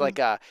 it's mm, like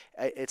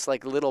it's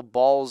like little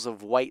balls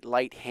of white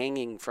light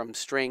hanging from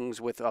strings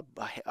with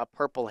a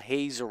purple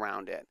haze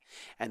around it,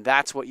 and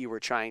that's what you were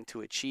trying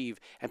to achieve.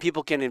 And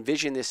people can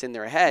envision this in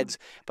their mm. heads,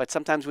 but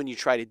sometimes when you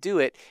try to do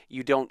it,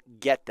 you don't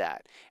get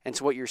that. And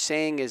so what you're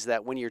saying is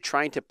that when you're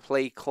trying to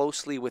play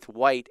closely with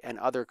white and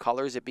other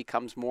colors, it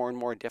becomes more and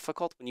more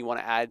difficult. When you want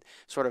to add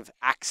sort of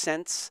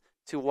accents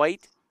to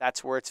white,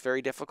 that's where it's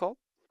very difficult.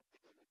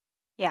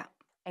 Yeah,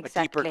 But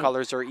deeper exactly.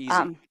 colors are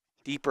easy. Um,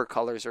 Deeper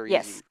colors are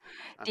yes, easy.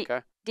 D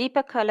Okay.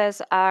 deeper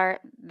colors are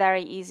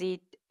very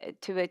easy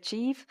to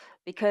achieve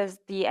because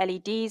the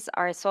LEDs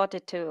are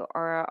sorted to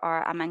or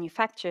are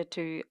manufactured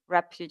to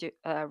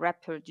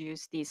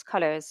reproduce these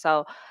colors.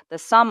 So the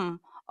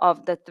sum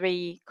of the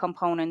three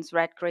components,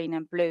 red, green,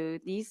 and blue,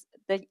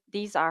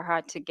 these are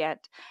hard to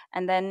get.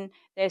 And then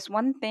there's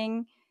one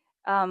thing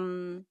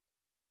um,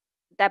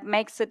 that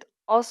makes it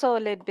also a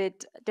little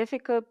bit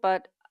difficult,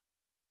 but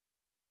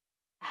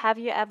have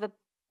you ever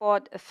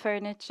bought a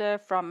furniture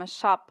from a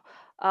shop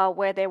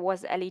where there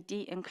was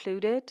LED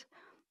included,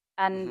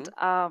 and Mm-hmm.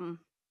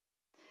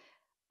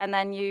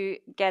 then you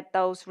get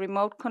those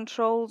remote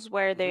controls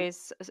where Mm-hmm.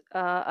 there's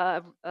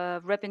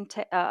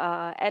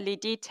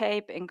LED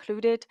tape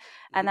included,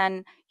 Mm-hmm. and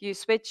then you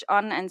switch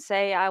on and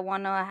say, I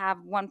want to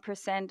have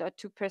 1% or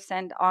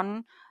 2%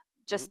 on,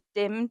 Mm-hmm. just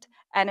dimmed,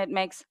 and it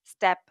makes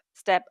step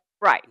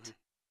Mm-hmm. bright.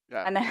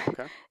 Yeah. And then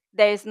Okay.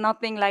 there's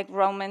nothing like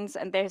romance,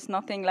 and there's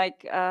nothing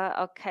like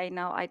okay,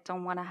 now I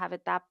don't want to have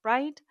it that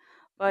bright,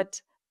 Mm-hmm.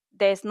 but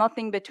there's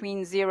nothing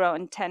between 0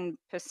 and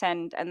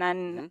 10%. And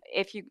then Mm-hmm.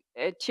 if you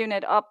tune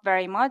it up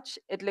very much,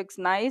 it looks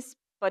nice,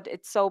 but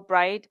it's so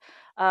bright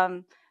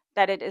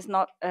that it is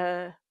not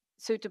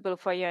suitable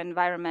for your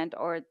environment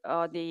or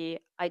the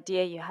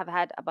idea you have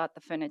had about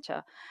the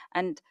furniture.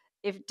 And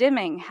if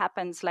dimming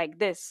happens like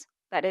this,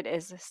 that it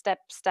is step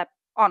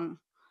on,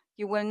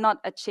 you will not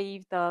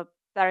achieve the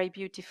very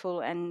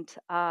beautiful and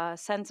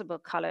sensible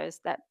colors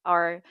that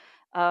are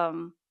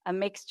a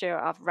mixture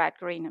of red,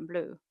 green, and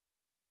blue.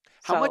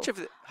 So,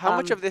 How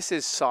much um, of this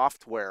is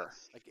software?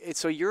 Like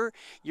so you're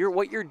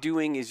what you're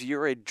doing is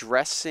you're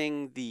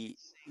addressing the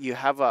you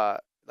have a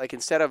like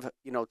instead of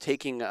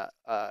taking a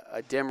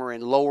dimmer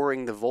and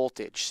lowering the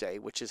voltage, say,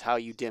 which is how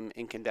you dim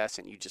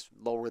incandescent, you just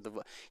lower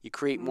you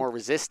create mm, more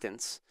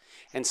resistance.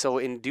 And so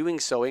in doing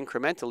so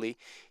incrementally,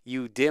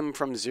 you dim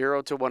from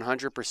 0 to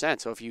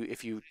 100%. So if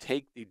you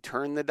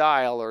turn the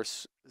dial or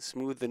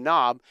smooth the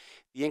knob,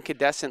 the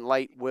incandescent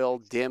light will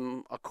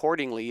dim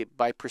accordingly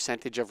by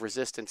percentage of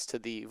resistance to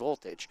the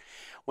voltage.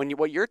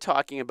 What you're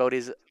talking about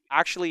is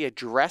actually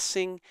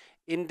addressing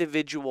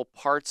individual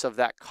parts of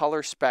that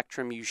color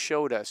spectrum you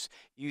showed us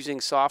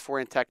using software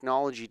and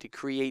technology to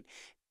create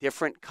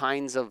different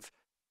kinds of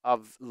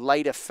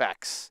light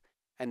effects.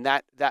 And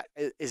that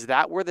is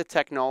that where the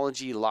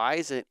technology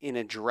lies in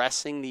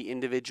addressing the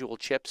individual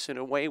chips in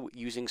a way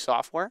using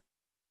software?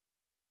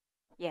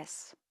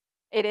 yes,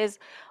 it is.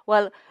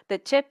 Well, the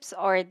chips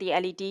or the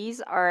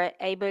LEDs are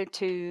able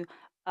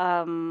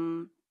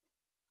um,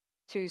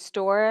 to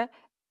store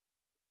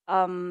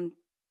um,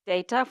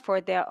 data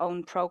for their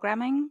own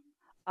programming.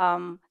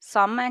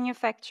 Some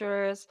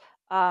manufacturers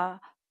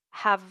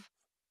have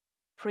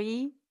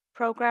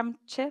pre-programmed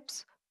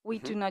chips. We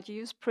Mm-hmm. do not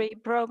use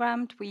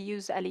pre-programmed. We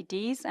use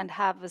LEDs and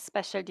have a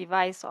special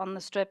device on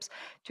the strips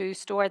to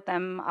store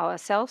them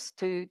ourselves,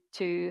 to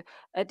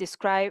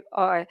describe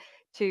or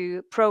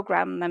to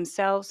program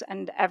themselves,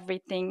 and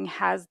everything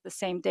has the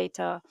same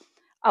data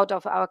out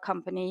of our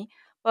company.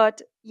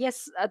 But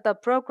yes, the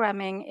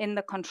programming in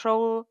the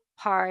control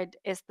part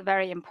is the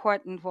very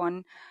important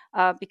one,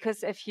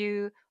 because if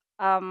you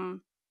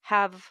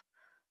have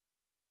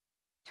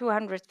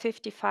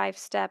 255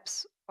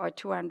 steps or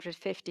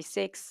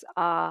 256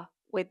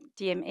 with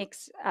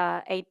DMX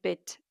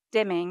 8-bit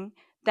dimming,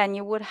 then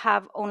you would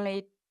have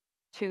only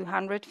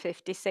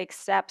 256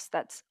 steps.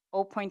 That's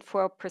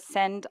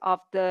 0.4% of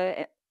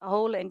the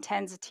whole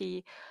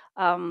intensity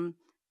um,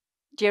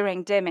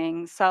 during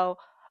dimming. So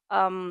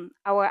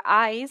our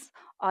eyes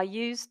are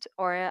used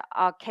or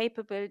are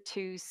capable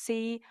to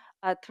see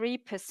a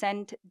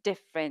 3%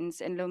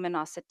 difference in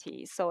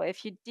luminosity. So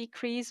if you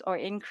decrease or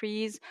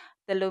increase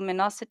the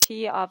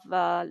luminosity of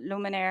a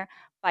luminaire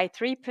by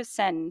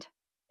 3%,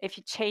 if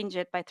you change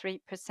it by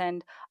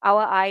 3%,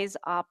 our eyes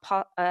are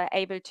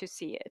able to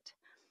see it.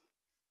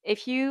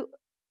 If you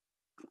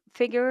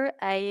figure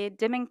a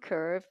dimming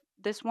curve,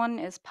 this one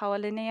is power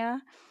linear.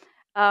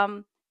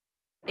 Um,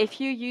 if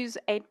you use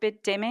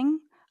 8-bit dimming,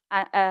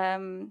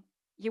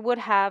 you would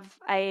have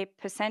a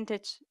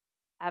percentage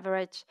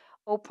average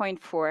zero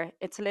point 0.4.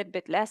 It's a little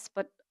bit less,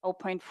 but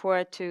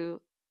 0.4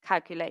 to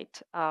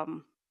calculate.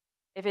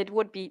 If it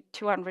would be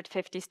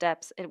 250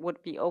 steps, it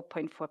would be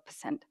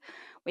 0.4%.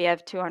 We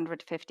have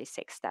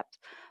 256 steps.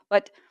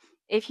 But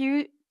if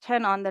you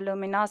turn on the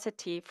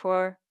luminosity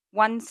for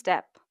one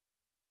step,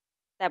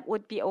 that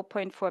would be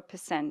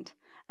 0.4%.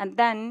 And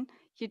then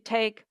you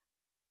take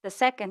the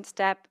second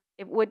step,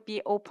 it would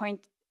be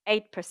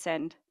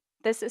 0.8%.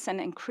 This is an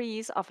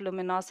increase of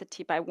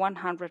luminosity by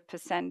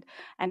 100%,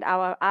 and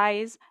our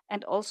eyes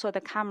and also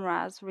the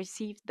cameras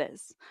receive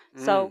this.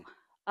 So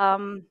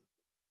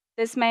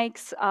this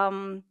makes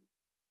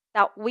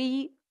that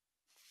we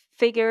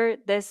figure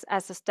this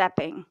as a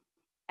stepping.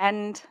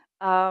 And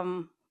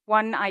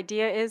one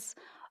idea is,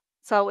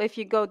 so if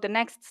you go the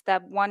next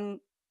step, one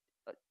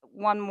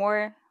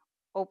more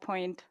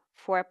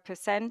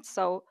 0.4%,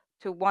 so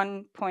to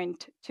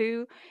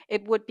 1.2,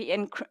 it would be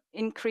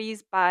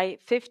increased by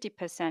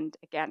 50%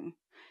 again.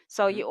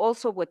 So you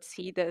also would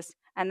see this.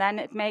 And then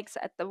it makes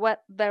at the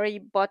very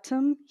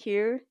bottom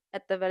here,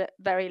 at the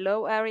very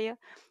low area,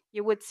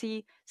 you would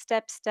see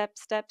step, step,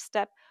 step,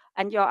 step.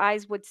 And your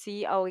eyes would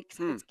see, oh,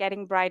 it's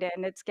getting brighter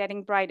and it's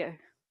getting brighter.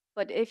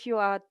 But if you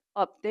are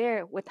up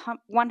there with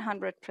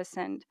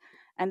 100%,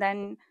 and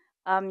then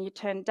you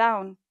turn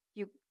down,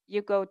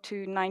 you go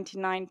to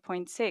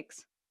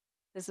 99.6.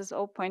 This is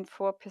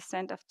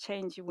 0.4% of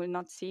change. You will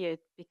not see it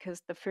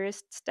because the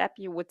first step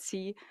you would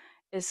see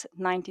is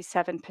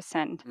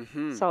 97%.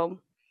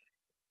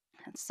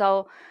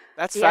 So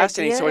that's the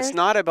fascinating. idea So it's is,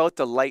 not about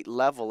the light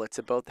level, it's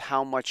about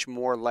how much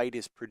more light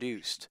is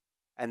produced.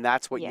 And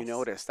that's what you yes.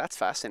 notice. That's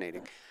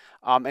fascinating.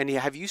 And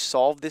have you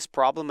solved this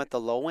problem at the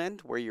low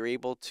end where you're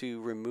able to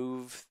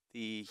remove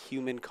the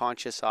human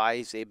conscious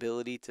eye's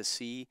ability to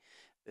see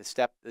the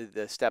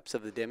steps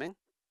of the dimming?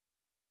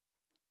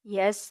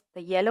 Yes,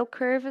 the yellow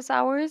curve is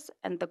ours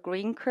and the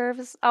green curve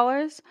is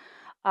ours.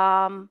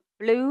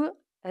 Blue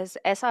is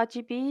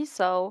sRGB,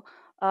 so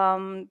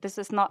this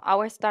is not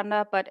our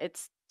standard, but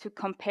it's to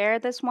compare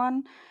this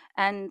one.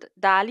 And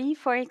DALI,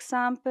 for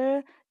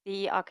example,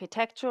 the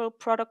architectural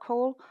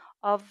protocol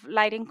of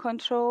lighting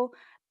control,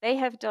 they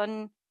have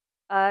done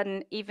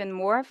an even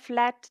more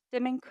flat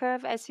dimming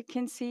curve, as you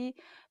can see,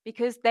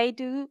 because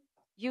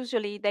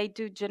usually they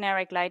do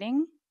generic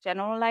lighting,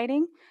 general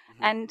lighting,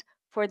 and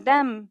for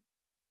them,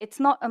 it's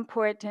not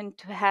important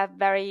to have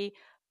very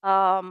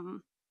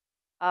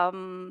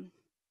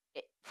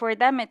for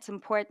them it's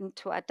important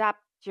to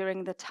adapt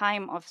during the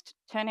time of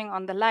turning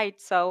on the light.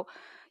 So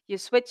you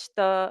switch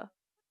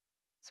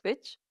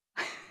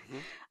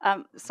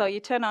so you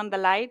turn on the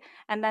light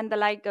and then the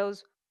light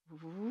goes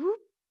whoop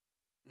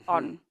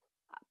on,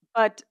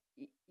 but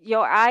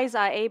your eyes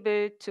are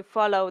able to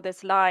follow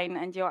this line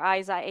and your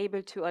eyes are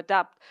able to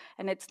adapt,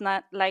 and it's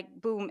not like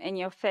boom in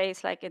your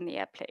face like in the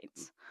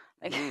airplanes.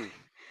 Like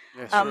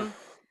Yeah, sure.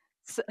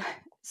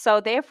 so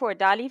therefore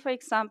DALI, for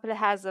example,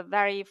 has a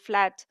very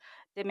flat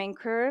dimming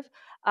curve.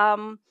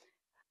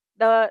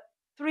 The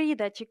three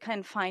that you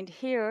can find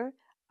here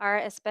are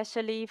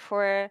especially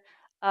for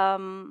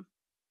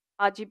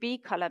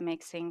RGB color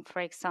mixing,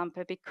 for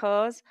example,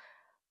 because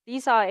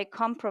these are a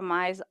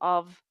compromise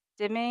of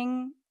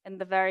dimming in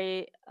the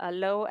very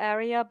low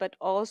area, but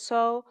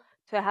also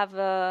to have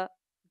a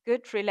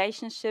good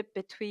relationship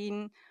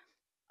between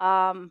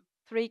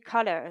three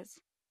colors.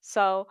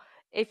 So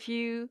if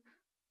you,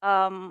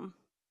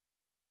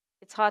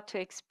 it's hard to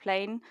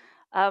explain.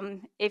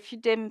 If you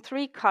dim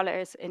three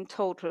colors in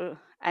total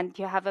and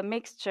you have a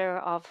mixture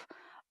of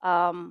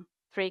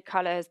three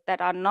colors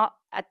that are not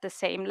at the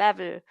same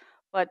level,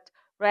 but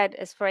red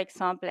is, for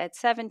example, at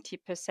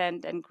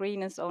 70% and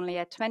green is only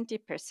at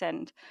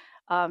 20%,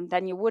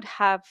 then you would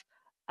have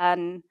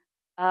an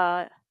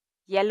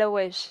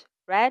yellowish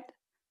red.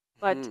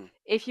 But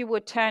if you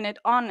would turn it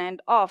on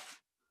and off,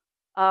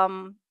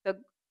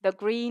 the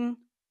green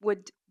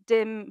would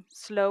dim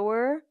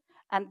slower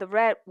and the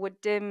red would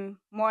dim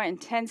more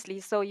intensely.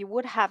 So you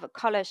would have a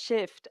color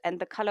shift and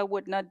the color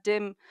would not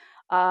dim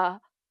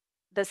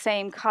the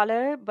same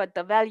color, but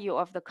the value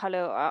of the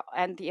color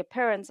and the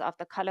appearance of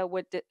the color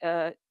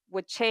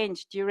would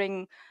change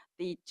during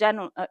the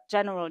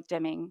general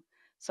dimming.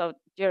 So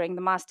during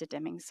the master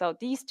dimming. So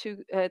these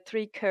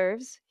three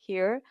curves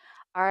here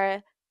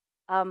are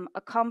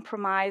a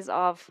compromise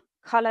of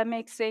color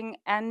mixing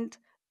and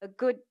a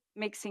good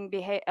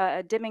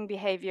dimming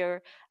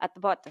behavior at the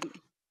bottom.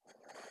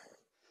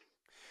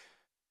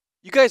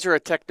 You guys are a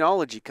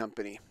technology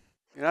company.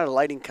 You're not a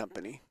lighting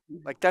company.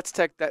 Like that's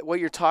tech. That what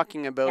you're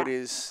talking about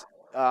is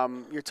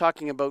you're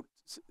talking about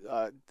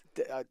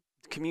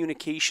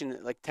communication,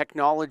 like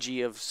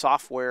technology of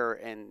software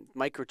and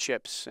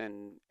microchips,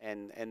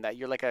 and that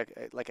you're like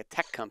a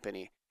tech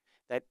company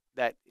that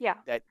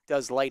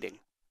does lighting.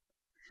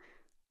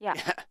 Yeah.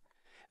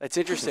 That's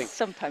interesting.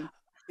 Sometimes.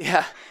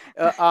 Yeah.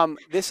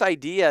 This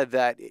idea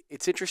that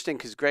it's interesting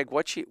because Greg,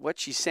 what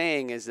she's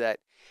saying is that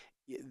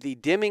the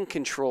dimming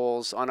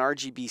controls on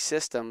RGB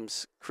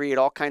systems create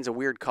all kinds of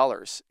weird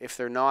colors if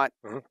they're not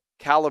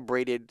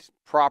calibrated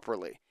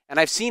properly. And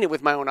I've seen it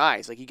with my own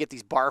eyes. Like you get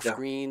these barf Yeah.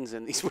 greens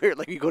and these weird,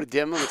 like you go to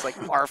dim them, it's like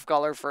barf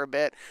color for a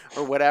bit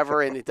or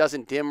whatever, and it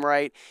doesn't dim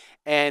right.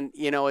 And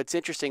you know, it's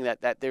interesting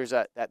that there's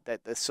that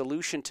the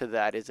solution to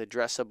that is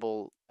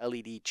addressable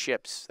LED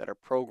chips that are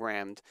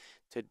programmed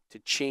to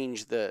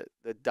change the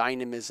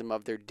dynamism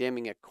of their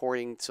dimming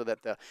according so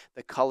that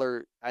the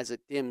color as it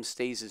dims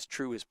stays as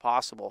true as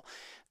possible.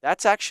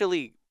 That's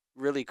actually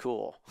really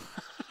cool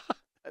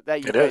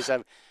that you It guys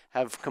is.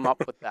 have come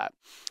up with that.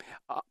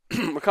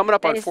 We're coming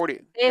up on 40. Yeah,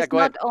 There's go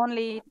ahead.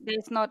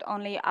 not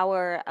only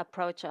our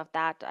approach of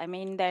that. I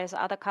mean, there's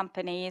other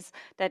companies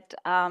that,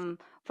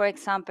 for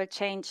example,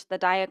 change the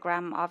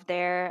diagram of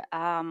their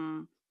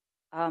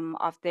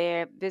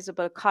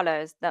visible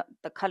colors,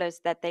 the colors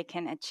that they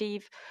can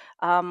achieve,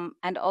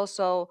 and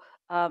also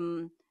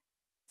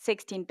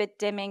 16-bit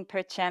dimming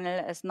per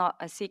channel is not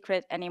a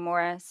secret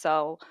anymore.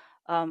 So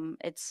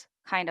it's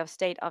kind of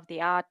state of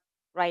the art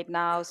right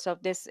now. So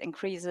this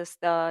increases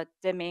the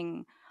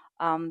dimming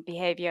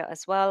behavior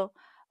as well.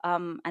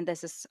 And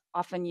this is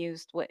often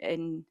used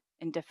in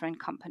different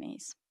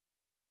companies.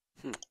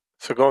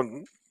 So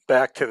going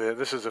back to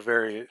this is a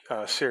very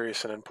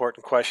serious and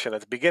important question.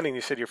 At the beginning,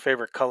 you said your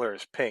favorite color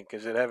is pink.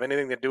 Does it have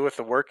anything to do with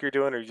the work you're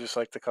doing, or you just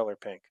like the color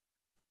pink?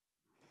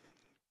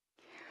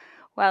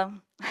 Well,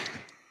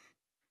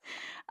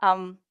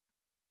 um,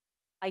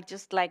 I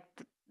just like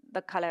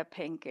the color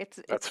pink. That's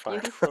It's fine.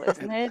 beautiful,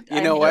 isn't it? You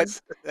I know what?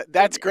 mean,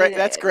 That's great.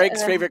 That's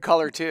Greg's favorite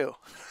color too.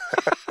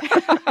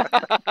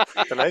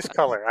 It's a nice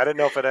color. I didn't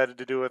know if it had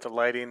to do with the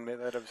lighting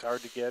that it was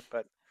hard to get,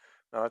 but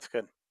no, that's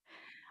good.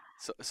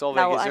 So, Solveig,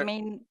 No, is I there?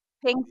 mean,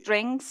 pink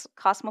drinks,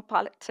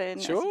 Cosmopolitan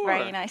is very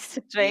Sure. nice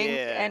to drink,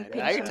 Yeah. and Now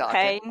pink you're talking.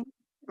 champagne.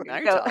 Now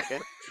you're Go.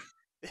 talking.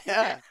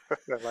 Yeah. I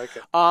like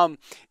it.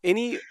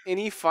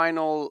 Any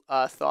final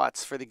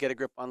thoughts for the Get a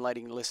Grip on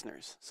Lighting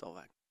listeners,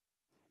 Solveig?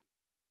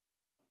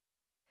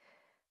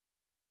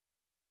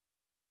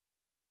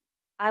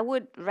 I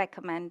would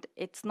recommend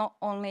it's not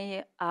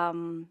only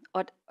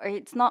or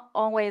it's not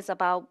always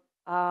about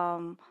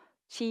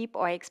cheap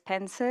or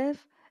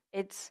expensive.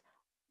 It's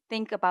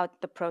think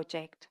about the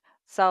project.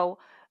 So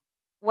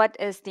what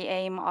is the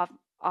aim of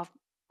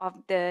of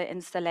the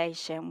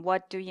installation?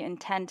 What do you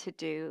intend to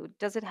do?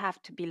 Does it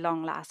have to be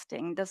long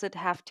lasting? Does it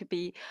have to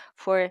be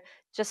for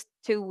just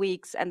 2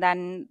 weeks and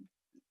then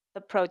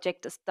the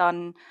project is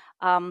done?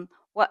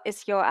 What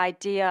is your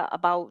idea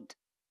about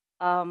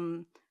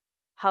um,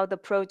 how the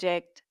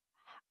project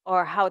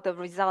or how the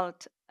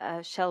result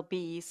shall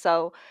be?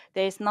 So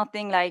there's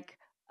nothing like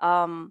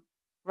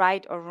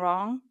right or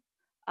wrong,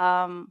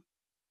 um,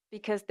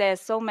 because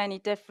there's so many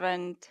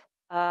different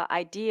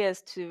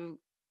ideas to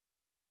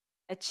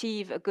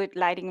achieve a good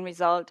lighting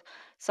result.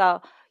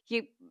 So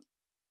you,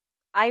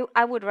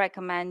 I would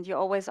recommend you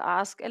always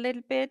ask a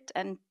little bit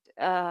and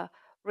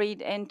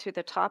read into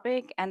the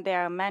topic. And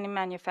there are many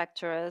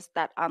manufacturers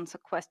that answer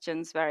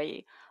questions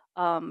very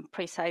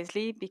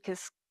precisely,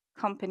 because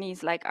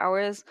companies like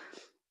ours,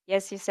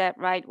 yes, you said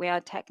right, we are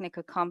a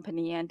technical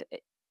company, and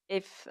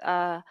if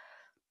I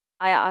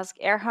ask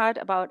Erhard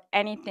about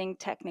anything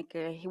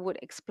technical, he would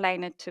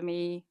explain it to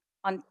me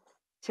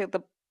until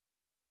the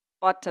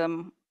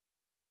bottom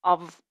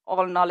of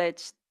all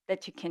knowledge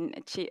that you can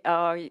achieve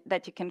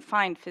that you can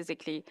find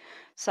physically.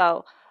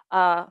 So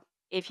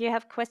if you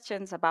have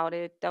questions about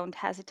it, don't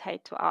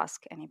hesitate to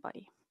ask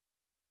anybody.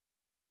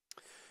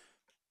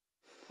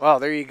 Well,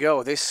 there you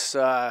go. This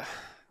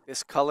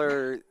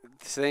color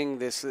thing,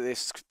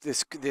 this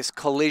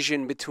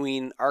collision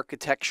between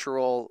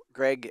architectural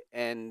Greg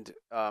and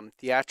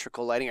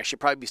theatrical lighting. I should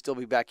probably still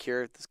be back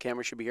here. This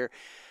camera should be here.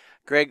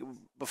 Greg,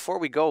 before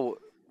we go,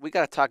 we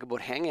got to talk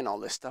about hanging all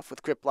this stuff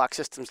with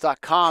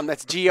griplocksystems.com.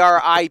 That's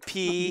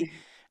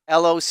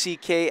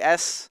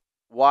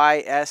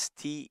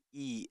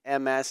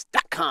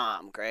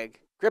GRIPLOCKSYSTEMS.com. Greg,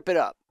 grip it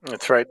up.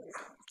 That's right.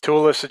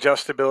 Toolless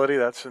adjustability,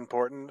 that's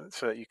important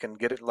so that you can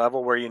get it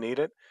level where you need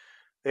it.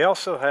 They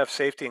also have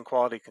safety and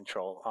quality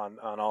control on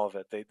all of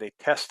it. They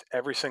test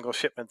every single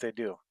shipment they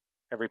do.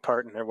 Every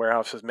part in their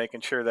warehouse is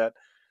making sure that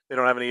they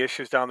don't have any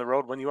issues down the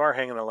road when you are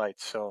hanging the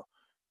lights. So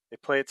they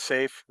play it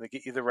safe. They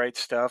get you the right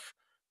stuff.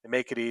 They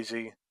make it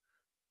easy.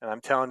 And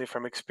I'm telling you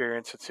from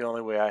experience, it's the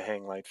only way I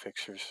hang light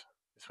fixtures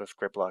is with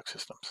Grip Lock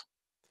Systems.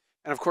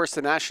 And of course,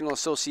 the National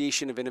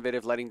Association of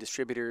Innovative Lighting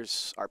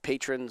Distributors, our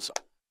patrons.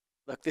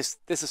 Look, this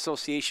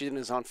association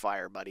is on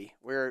fire, buddy.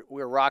 We're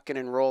rocking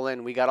and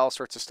rolling. We got all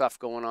sorts of stuff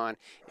going on.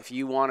 If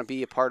you want to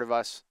be a part of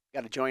us, you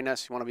got to join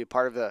us. You want to be a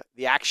part of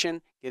the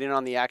action, get in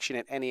on the action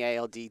at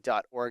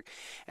NEILD.org.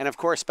 And of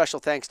course, special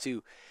thanks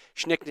to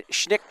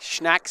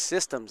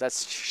Schnick-Schnack-Systems.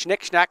 That's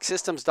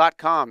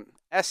Schnick-Schnack-Systems.com.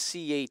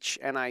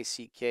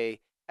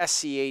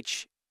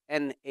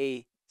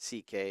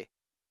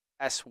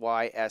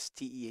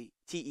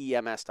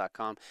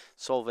 SCHNICK-SCHNACK-SYSTEMS.com.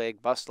 Solveig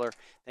Busler,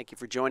 thank you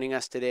for joining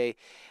us today.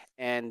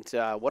 And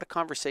what a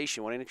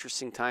conversation. What an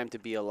interesting time to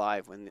be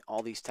alive when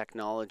all these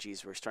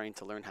technologies, we're starting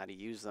to learn how to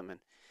use them.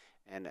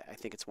 And I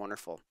think it's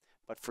wonderful.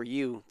 But for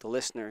you, the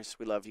listeners,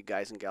 we love you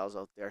guys and gals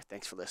out there.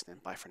 Thanks for listening.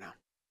 Bye for now.